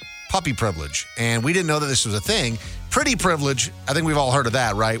have puppy privilege. And we didn't know that this was a thing. Pretty privilege, I think we've all heard of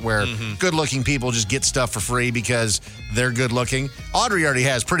that, right? Where good-looking people just get stuff for free because they're good-looking. Audrey already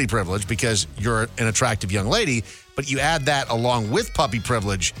has pretty privilege because you're an attractive young lady. But you add that along with puppy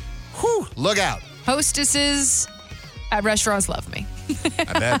privilege. Whew, look out. Hostesses at restaurants love me.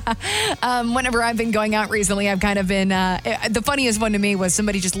 I bet. Whenever I've been going out recently, I've kind of been, the funniest one to me was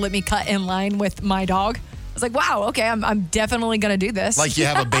somebody just let me cut in line with my dog. I was like, wow, okay, I'm definitely going to do this. Like you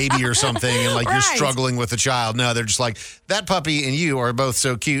have a baby or something and like you're Right. struggling with a child. No, they're just like, that puppy and you are both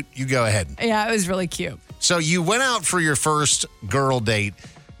so cute. You go ahead. Yeah, it was really cute. So you went out for your first girl date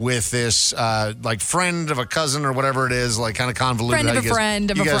with this like friend of a cousin or whatever it is, like kind of convoluted. Friend of how a you guys-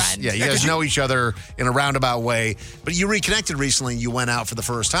 friend of you a guys- friend. Yeah, you guys know each other in a roundabout way. But you reconnected recently. You went out for the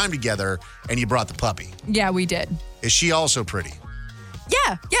first time together and you brought the puppy. Yeah, we did. Is she also pretty?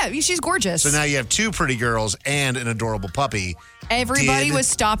 Yeah, she's gorgeous. So now you have 2 pretty girls and an adorable puppy. Everybody Did- was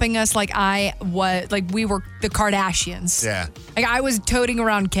stopping us like we were the Kardashians. Yeah. Like I was toting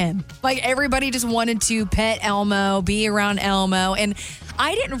around Kim. Like everybody just wanted to pet Elmo, be around Elmo. And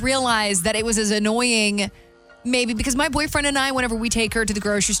I didn't realize that it was as annoying maybe because my boyfriend and I, whenever we take her to the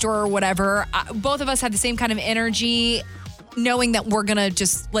grocery store or whatever, both of us had the same kind of energy knowing that we're going to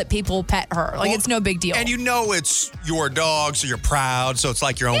just let people pet her. Like it's no big deal. And you know it's your dog, so you're proud. So it's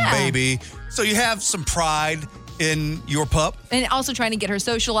like your own baby. So you have some pride in your pup. And also trying to get her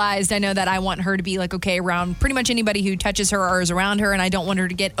socialized. I know that I want her to be like okay around pretty much anybody who touches her or is around her, and I don't want her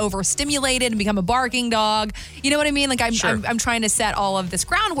to get overstimulated and become a barking dog. You know what I mean? Like I'm trying to set all of this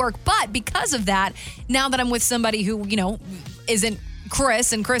groundwork, but because of that, now that I'm with somebody who, you know, isn't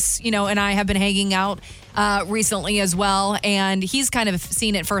Chris, and Chris, you know, and I have been hanging out recently as well, and he's kind of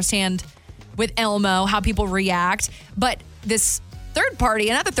seen it firsthand with Elmo, how people react. But this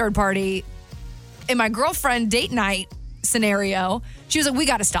another third party, in my girlfriend date night scenario, she was like, we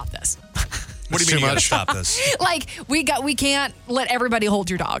got to stop this. What do you mean you got to stop this? Like, we can't let everybody hold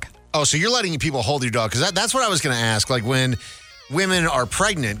your dog. Oh, so you're letting people hold your dog? Because that's what I was going to ask. Like when women are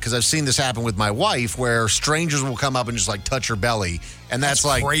pregnant, because I've seen this happen with my wife, where strangers will come up and just like touch her belly. And that's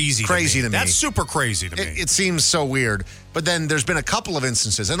like crazy to me. That's super crazy to me. It seems so weird. But then there's been a couple of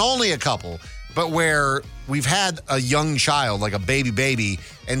instances, and only a couple, but where we've had a young child, like a baby,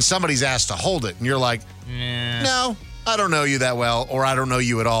 and somebody's asked to hold it. And you're like, no, I don't know you that well, or I don't know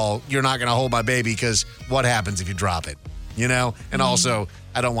you at all. You're not going to hold my baby because what happens if you drop it? You know? And also,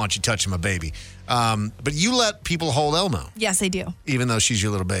 I don't want you touching my baby. But you let people hold Elmo. Yes, I do. Even though she's your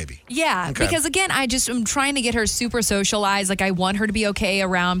little baby. Yeah, Okay. because again, I'm trying to get her super socialized. Like I want her to be okay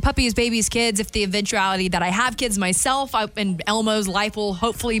around puppies, babies, kids. If the eventuality that I have kids myself, and Elmo's life will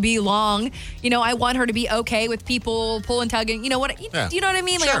hopefully be long. You know, I want her to be okay with people pulling, tugging. You know what? Yeah. You know what I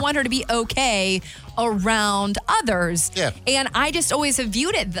mean? Like I Sure. want her to be okay around others. Yeah. And I just always have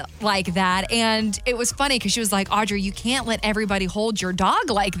viewed it like that. And it was funny because she was like, Audrey, you can't let everybody hold your dog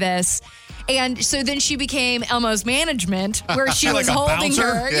like this. And so then she became Elmo's management, where she was Like a holding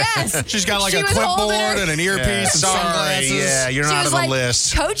bouncer? her. Yeah. Yes. She's got like She a was holding clipboard her. and an earpiece and sunglasses. Yeah, you're She not was on the like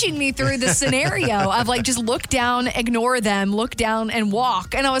list. coaching me through the scenario of like, just look down, ignore them, look down and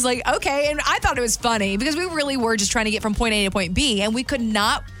walk. And I was like, okay. And I thought it was funny because we really were just trying to get from point A to point B, and we could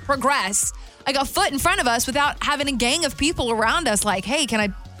not progress like a foot in front of us without having a gang of people around us. Like, hey, can I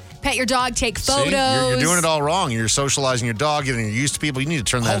pet your dog, take photos? See, you're doing it all wrong. You're socializing your dog, getting used to people. You need to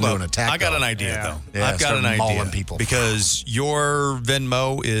turn that into an attack. I got dog. an idea, though. Yeah, I've got start an idea. mauling people. Because your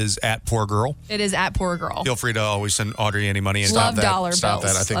Venmo is at Poor Girl. It is at Poor Girl. Feel free to always send Audrey any money. And Love stop that. dollar Stop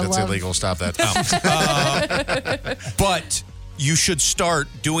bills. that. I think that's illegal. Stop that. But you should start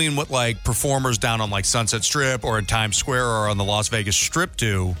doing what like performers down on like Sunset Strip or in Times Square or on the Las Vegas Strip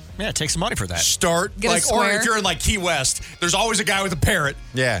do. Yeah, take some money for that. Start Get a like, or square. if you're in like Key West, there's always a guy with a parrot.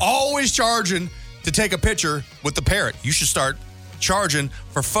 Yeah. Always charging to take a picture with the parrot. You should start charging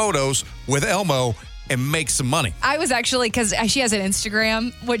for photos with Elmo and make some money. I was actually, because she has an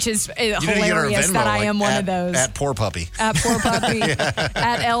Instagram, which is You need to get her hilarious Venmo, that I like, am one at- of those. At Poor Puppy. At Poor Puppy,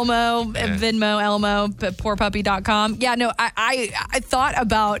 at Elmo, Venmo, Elmo, poorpuppy.com. Yeah, no, I thought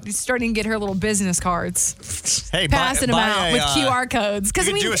about starting to get her little business cards. Hey, passing them out with QR codes. You Because,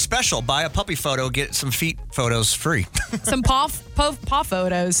 I could mean, do a special. Buy a puppy photo, get some feet photos free. some paw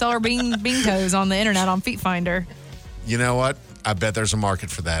photos, sell her bean toes on the internet on Feet Finder. You know what? I bet there's a market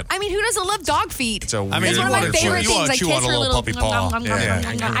for that. I mean, who doesn't love dog feet? It's a It's weird one of my one. favorite You wanna things. I chew kiss on a her little little puppy paw.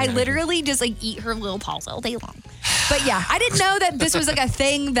 I literally just like eat her little paws all day long. But yeah, I didn't know that this was like a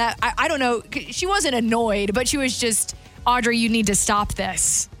thing that I don't know. She wasn't annoyed, but she was just, Audrey, you need to stop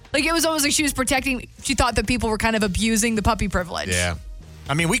this. Like it was almost like she was protecting. She thought that people were kind of abusing the puppy privilege. Yeah.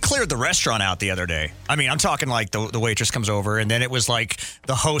 I mean, we cleared the restaurant out the other day. I mean, I'm talking like the waitress comes over, and then it was like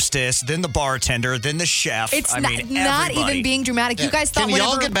the hostess, then the bartender, then the chef. It's I mean, not everybody. even being dramatic. You guys thought Can y'all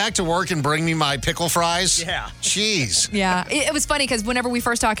whenever- get back to work and bring me my pickle fries? Yeah. Jeez. Yeah, it was funny because whenever we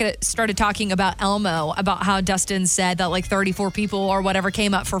first started talking about Elmo, about how Dustin said that like 34 people or whatever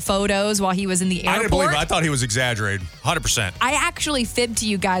came up for photos while he was in the airport. I didn't believe it. I thought he was exaggerating. 100%. I actually fibbed to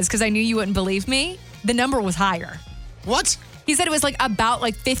you guys because I knew you wouldn't believe me. The number was higher. What? He said it was like about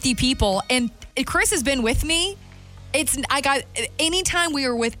like 50 people. And Chris has been with me. Anytime we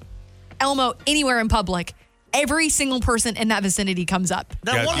were with Elmo anywhere in public, every single person in that vicinity comes up.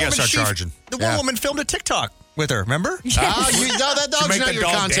 That one woman, one woman filmed a TikTok with her, remember? Oh, that dog's make not the your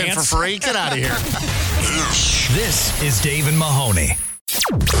dog content dance. for free. Get out of here. This is Dave and Mahoney.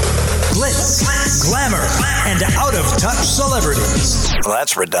 Glitz, glamour, and out-of-touch celebrities. Well,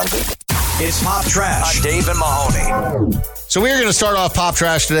 that's redundant. It's Pop Trash on Dave and Mahoney. So we're going to start off Pop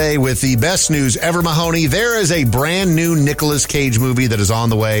Trash today with the best news ever, Mahoney. There is a brand new Nicolas Cage movie that is on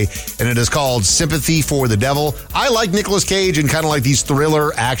the way, and it is called Sympathy for the Devil. I like Nicolas Cage in kind of like these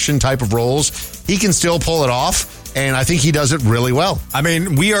thriller action type of roles. He can still pull it off, and I think he does it really well. I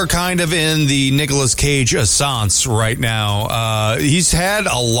mean, we are kind of in the Nicolas Cage assance right now. He's had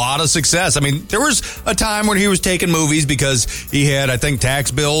a lot of success. I mean, there was a time when he was taking movies because he had, I think,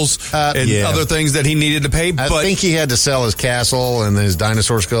 tax bills and other things that he needed to pay. I think he had to sell his castle and his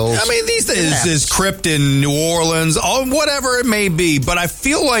dinosaur skulls. I mean, these things, his crypt in New Orleans, whatever it may be. But I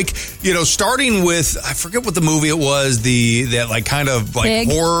feel like, starting with, I forget what the movie it was, that like kind of like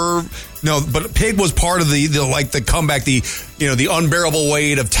Pig? horror. No, but Pig was part of the comeback, the unbearable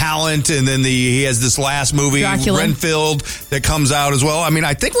weight of talent, and then he has this last movie, Dracula. Renfield, that comes out as well. I mean,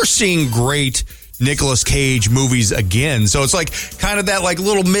 I think we're seeing great Nicolas Cage movies again. So it's like kind of that like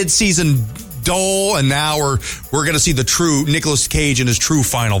little mid-season dull, and now we're going to see the true Nicolas Cage in his true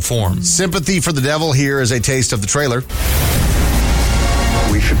final form. Sympathy for the Devil. Here is a taste of the trailer.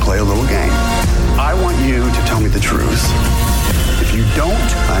 We should play a little game. I want you to tell me the truth. If you don't,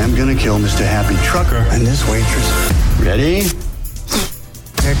 I am going to kill Mr. Happy Trucker and this waitress. Ready?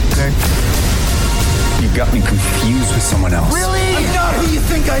 You got me confused with someone else. Really? I'm not who you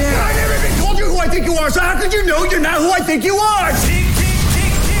think I am. I never even told you who I think you are, so how could you know you're not who I think you are?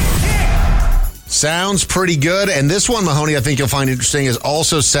 Sounds pretty good. And this one, Mahoney, I think you'll find interesting, is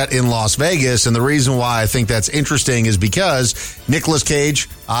also set in Las Vegas. And the reason why I think that's interesting is because Nicolas Cage,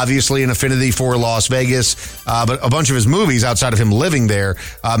 obviously an affinity for Las Vegas, but a bunch of his movies outside of him living there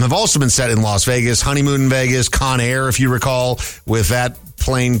have also been set in Las Vegas. Honeymoon in Vegas, Con Air, if you recall, with that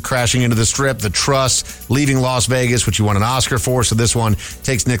plane crashing into the Strip, The Trust, leaving Las Vegas, which he won an Oscar for. So this one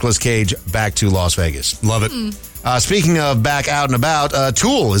takes Nicolas Cage back to Las Vegas. Love it. Speaking of back out and about,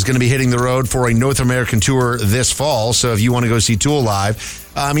 Tool is going to be hitting the road for a North American tour this fall. So if you want to go see Tool live,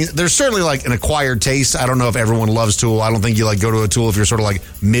 I mean, there's certainly like an acquired taste. I don't know if everyone loves Tool. I don't think you like go to a Tool if you're sort of like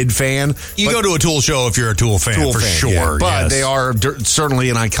mid-fan. You go to a Tool show if you're a Tool fan, for sure. Yeah. But yes. they are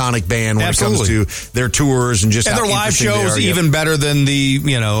certainly an iconic band when it comes to their tours and just and how their live interesting they shows are. even better than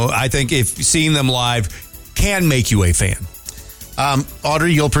I think if seeing them live can make you a fan.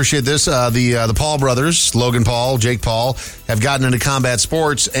 Audrey, you'll appreciate this. The Paul brothers, Logan Paul, Jake Paul, have gotten into combat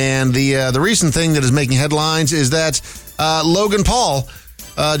sports, and the recent thing that is making headlines is that Logan Paul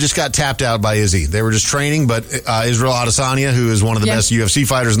just got tapped out by Izzy. They were just training, but Israel Adesanya, who is one of the best UFC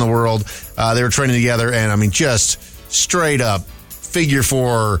fighters in the world, they were training together, and I mean, just straight up figure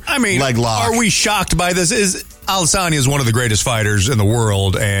 4 leg lock. Are we shocked by this? Adesanya is one of the greatest fighters in the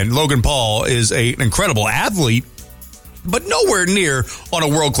world, and Logan Paul is an incredible athlete, but nowhere near on a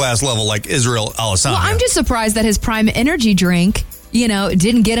world-class level like Israel Adesanya. Well, I'm just surprised that his Prime Energy drink,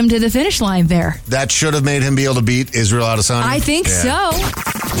 didn't get him to the finish line there. That should have made him be able to beat Israel Adesanya? I think so.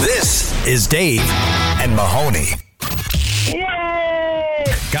 This is Dave and Mahoney.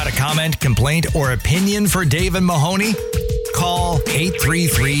 Got a comment, complaint, or opinion for Dave and Mahoney? Call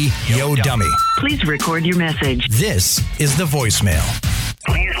 833-YO-DUMMY. Please record your message. This is the voicemail.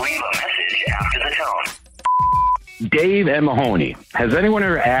 Please leave a message after the tone. Dave and Mahoney, has anyone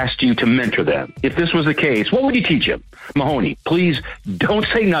ever asked you to mentor them? If this was the case, what would you teach them? Mahoney, please don't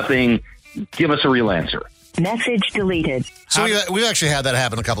say nothing. Give us a real answer. Message deleted. So we've actually had that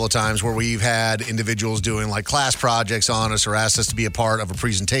happen a couple of times where we've had individuals doing like class projects on us or asked us to be a part of a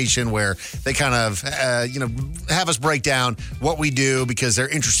presentation where they kind of, have us break down what we do because they're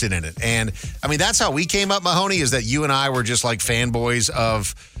interested in it. And I mean, that's how we came up, Mahoney, is that you and I were just like fanboys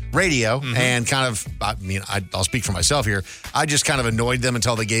of radio and kind of, I'll speak for myself here. I just kind of annoyed them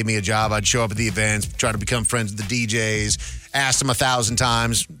until they gave me a job. I'd show up at the events, try to become friends with the DJs, asked them 1,000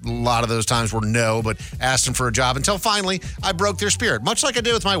 times. A lot of those times were no, but asked them for a job until finally I broke their spirit, much like I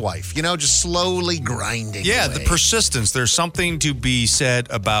did with my wife, just slowly grinding Yeah, away. the persistence. There's something to be said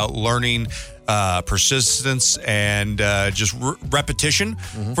about learning persistence and just repetition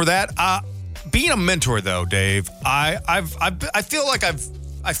for that. Being a mentor, though, Dave, I feel like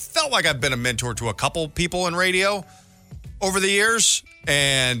I felt like I've been a mentor to a couple people in radio over the years,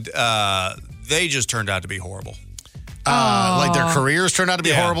 and they just turned out to be horrible. Like their careers turned out to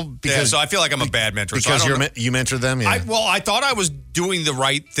be horrible because so I feel like I'm a bad mentor. Because you mentored them. Yeah. I thought I was doing the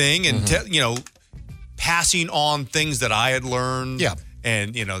right thing and passing on things that I had learned. Yeah.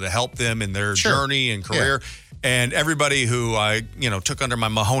 And to help them in their journey and career. Yeah. And everybody who I took under my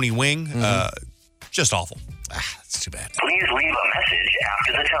Mahoney wing, just awful. That's too bad. Please leave a message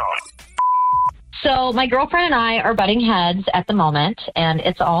after the tone. So my girlfriend and I are butting heads at the moment, and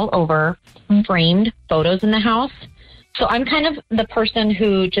it's all over framed photos in the house. So I'm kind of the person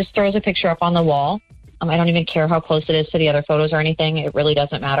who just throws a picture up on the wall. I don't even care how close it is to the other photos or anything. It really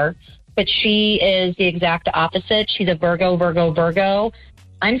doesn't matter. But she is the exact opposite. She's a Virgo.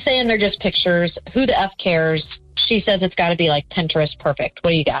 I'm saying they're just pictures. Who the F cares? She says it's got to be like Pinterest perfect.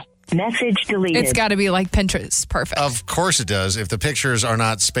 What do you got? Message deleted. It's got to be like Pinterest perfect. Of course it does. If the pictures are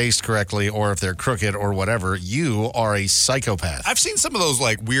not spaced correctly or if they're crooked or whatever, you are a psychopath. I've seen some of those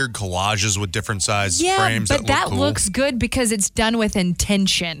like weird collages with different size Yeah, frames. but that look cool. looks good because it's done with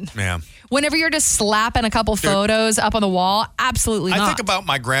intention. Yeah. Whenever you're just slapping a couple photos up on the wall, absolutely not. I think about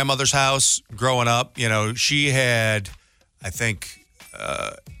my grandmother's house growing up. She had, I think,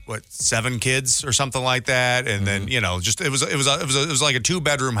 7 kids or something like that, and then just it was like a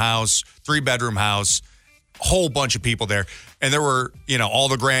 2-bedroom house, 3-bedroom house, whole bunch of people there, and there were all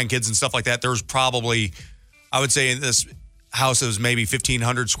the grandkids and stuff like that. There was probably, I would say, in this house it was maybe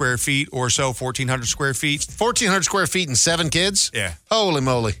 1,500 square feet or so, 1,400 square feet. 1,400 square feet and 7 kids? Yeah. Holy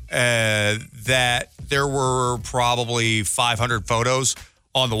moly. That there were probably 500 photos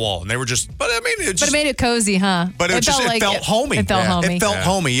on the wall, and they were just, but it made it cozy, huh? But it felt homey. It felt homey. It felt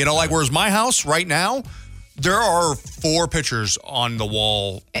homey. Whereas my house right now, there are 4 pictures on the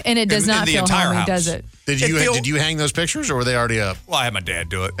wall, and it does not in the feel entire homey, house. does it? Did you hang those pictures, or were they already up? Well, I had my dad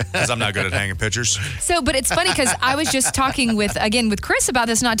do it because I'm not good at hanging pictures. So, but it's funny because I was just talking with Chris about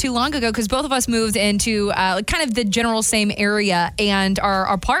this not too long ago because both of us moved into kind of the general same area, and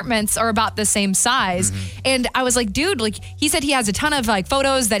our apartments are about the same size. And I was like, dude, he said he has a ton of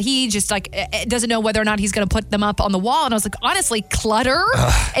photos that he just doesn't know whether or not he's going to put them up on the wall. And I was like, honestly, clutter,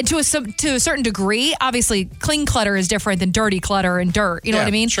 and to a certain degree, obviously, clean clutter is different than dirty clutter and dirt. You know what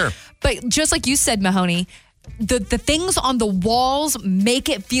I mean? Sure. But just like you said, Mahoney, the things on the walls make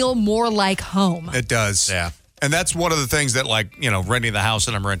it feel more like home. It does. Yeah. And that's one of the things that renting the house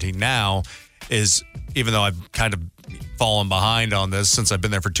that I'm renting now is, even though I've kind of fallen behind on this since I've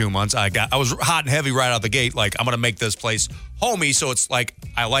been there for 2 months, I was hot and heavy right out the gate. I'm going to make this place homey. So it's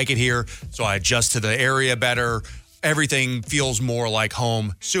I like it here. So I adjust to the area better. Everything feels more like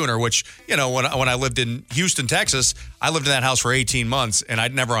home sooner, which, when I lived in Houston, Texas, I lived in that house for 18 months and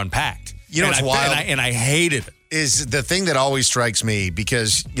I'd never unpacked. What's wild? And I hated it. Is the thing that always strikes me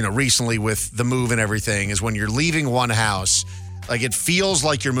because, recently with the move and everything is when you're leaving one house, it feels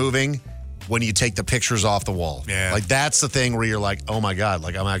like you're moving when you take the pictures off the wall. Yeah. That's the thing where you're like, oh my God,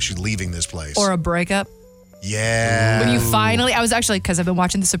 I'm actually leaving this place. Or a breakup. Yeah. When you finally, I was actually, because I've been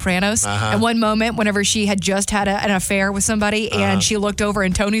watching The Sopranos, at one moment, whenever she had just had an affair with somebody and she looked over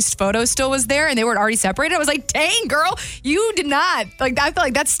and Tony's photo still was there and they were already separated, I was like, dang, girl, you did not. Like, I feel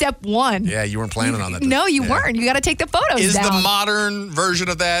like that's step one. Yeah, you weren't planning on that. No, you weren't. You got to take the photos Is down. the modern version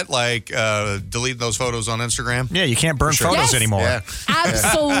of that like deleting those photos on Instagram? Yeah, you can't burn photos anymore. Yeah.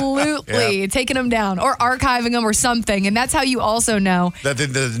 Absolutely. Taking them down or archiving them or something. And that's how you also know That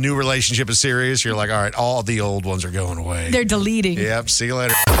the new relationship is serious. You're like, all right, all the old ones are going away. they're deleting. Yep, see you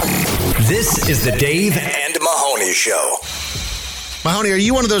later. This is the Dave and Mahoney Show. Mahoney, are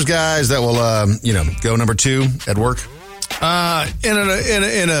you one of those guys that will, go number 2 at work? In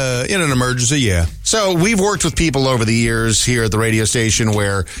an emergency, yeah. So we've worked with people over the years here at the radio station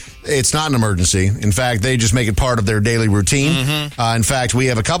where it's not an emergency. In fact, they just make it part of their daily routine. In fact, we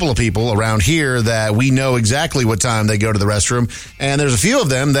have a couple of people around here that we know exactly what time they go to the restroom. And there's a few of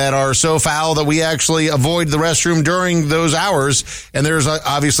them that are so foul that we actually avoid the restroom during those hours. And there's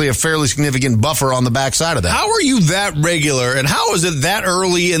obviously a fairly significant buffer on the backside of that. How are you that regular, and how is it that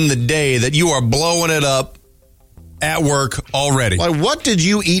early in the day that you are blowing it up at work already? Like, what did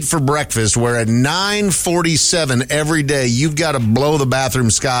you eat for breakfast where at 9:47 every day you've got to blow the bathroom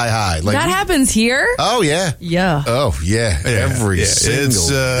sky high? Like, That happens here? Oh, yeah. Yeah. Oh, yeah. Every single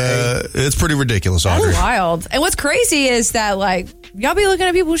day. It's pretty ridiculous, That's Audrey. wild. And what's crazy is that, like, y'all be looking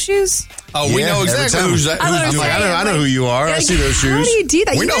at people's shoes? Oh, we know exactly who's doing it. I know who you are. I see those shoes. How do you do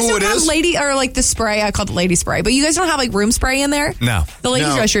that? We You know guys who don't it have is. lady or like the spray. I call it lady spray, but you guys don't have like room spray in there. No. The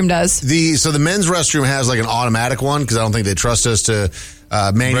ladies' No. restroom does. So the men's restroom has like an automatic one because I don't think they trust us to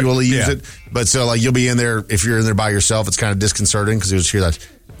manually use it. But so like you'll be in there, if you're in there by yourself, it's kind of disconcerting because you'll just hear that.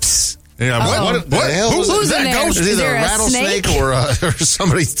 Psst. Yeah, what the hell? Who's is in that there? ghost? Is It's either there a a rattlesnake snake? or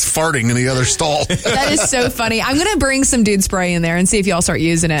somebody farting in the other stall. That is so funny. I'm going to bring some dude spray in there and see if y'all start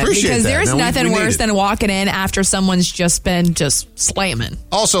using it. Appreciate because that. there's No, we nothing need worse it. than walking in after someone's just been slamming.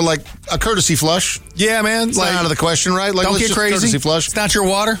 Also, like a courtesy flush. Yeah, man. It's not out of the question, right? Like, Don't let's get just crazy. Courtesy flush. It's not your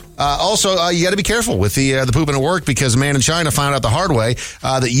water. Also, you got to be careful with the pooping at work because a man in China found out the hard way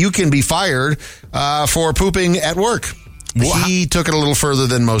that you can be fired for pooping at work. He took it a little further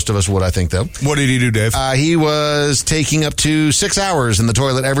than most of us would, I think, though. What did he do, Dave? He was taking up to 6 hours in the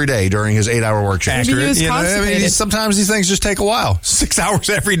toilet every day during his 8-hour work shift. Accurate. Sometimes these things just take a while. 6 hours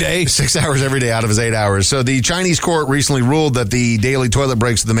every day. 6 hours every day out of his 8 hours. So the Chinese court recently ruled that the daily toilet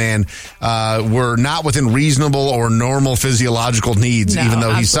breaks of the man were not within reasonable or normal physiological needs, even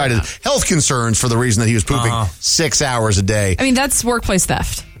though he cited health concerns for the reason that he was pooping 6 hours a day. I mean, that's workplace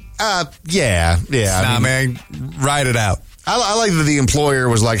theft. Yeah. Nah, man, ride it out. I like that the employer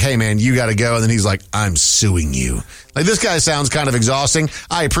was like, hey, man, you got to go. And then he's like, I'm suing you. Like, this guy sounds kind of exhausting.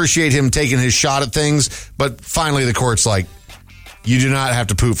 I appreciate him taking his shot at things. But finally, the court's like, you do not have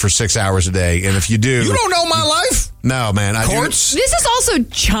to poop for 6 hours a day. And if you do. You don't know my life. No, man. Courts? This is also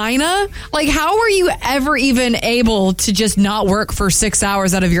China. Like, how were you ever even able to just not work for 6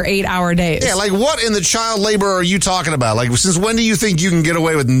 hours out of your 8-hour days? Yeah, like what in the child labor are you talking about? Like, since when do you think you can get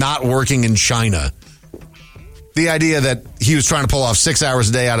away with not working in China? The idea that he was trying to pull off 6 hours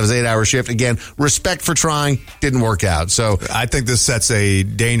a day out of his 8-hour shift. Again, respect for trying, didn't work out. So I think this sets a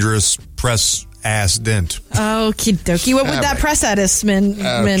dangerous press ass dent. Okie dokie. What would that press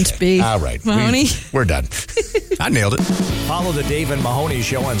meant be? All right. Mahoney? We're done. I nailed it. Follow the Dave and Mahoney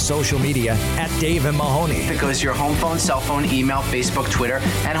Show on social media at Dave and Mahoney. That goes to your home phone, cell phone, email, Facebook, Twitter,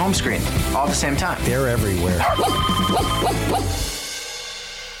 and home screen all at the same time. They're everywhere.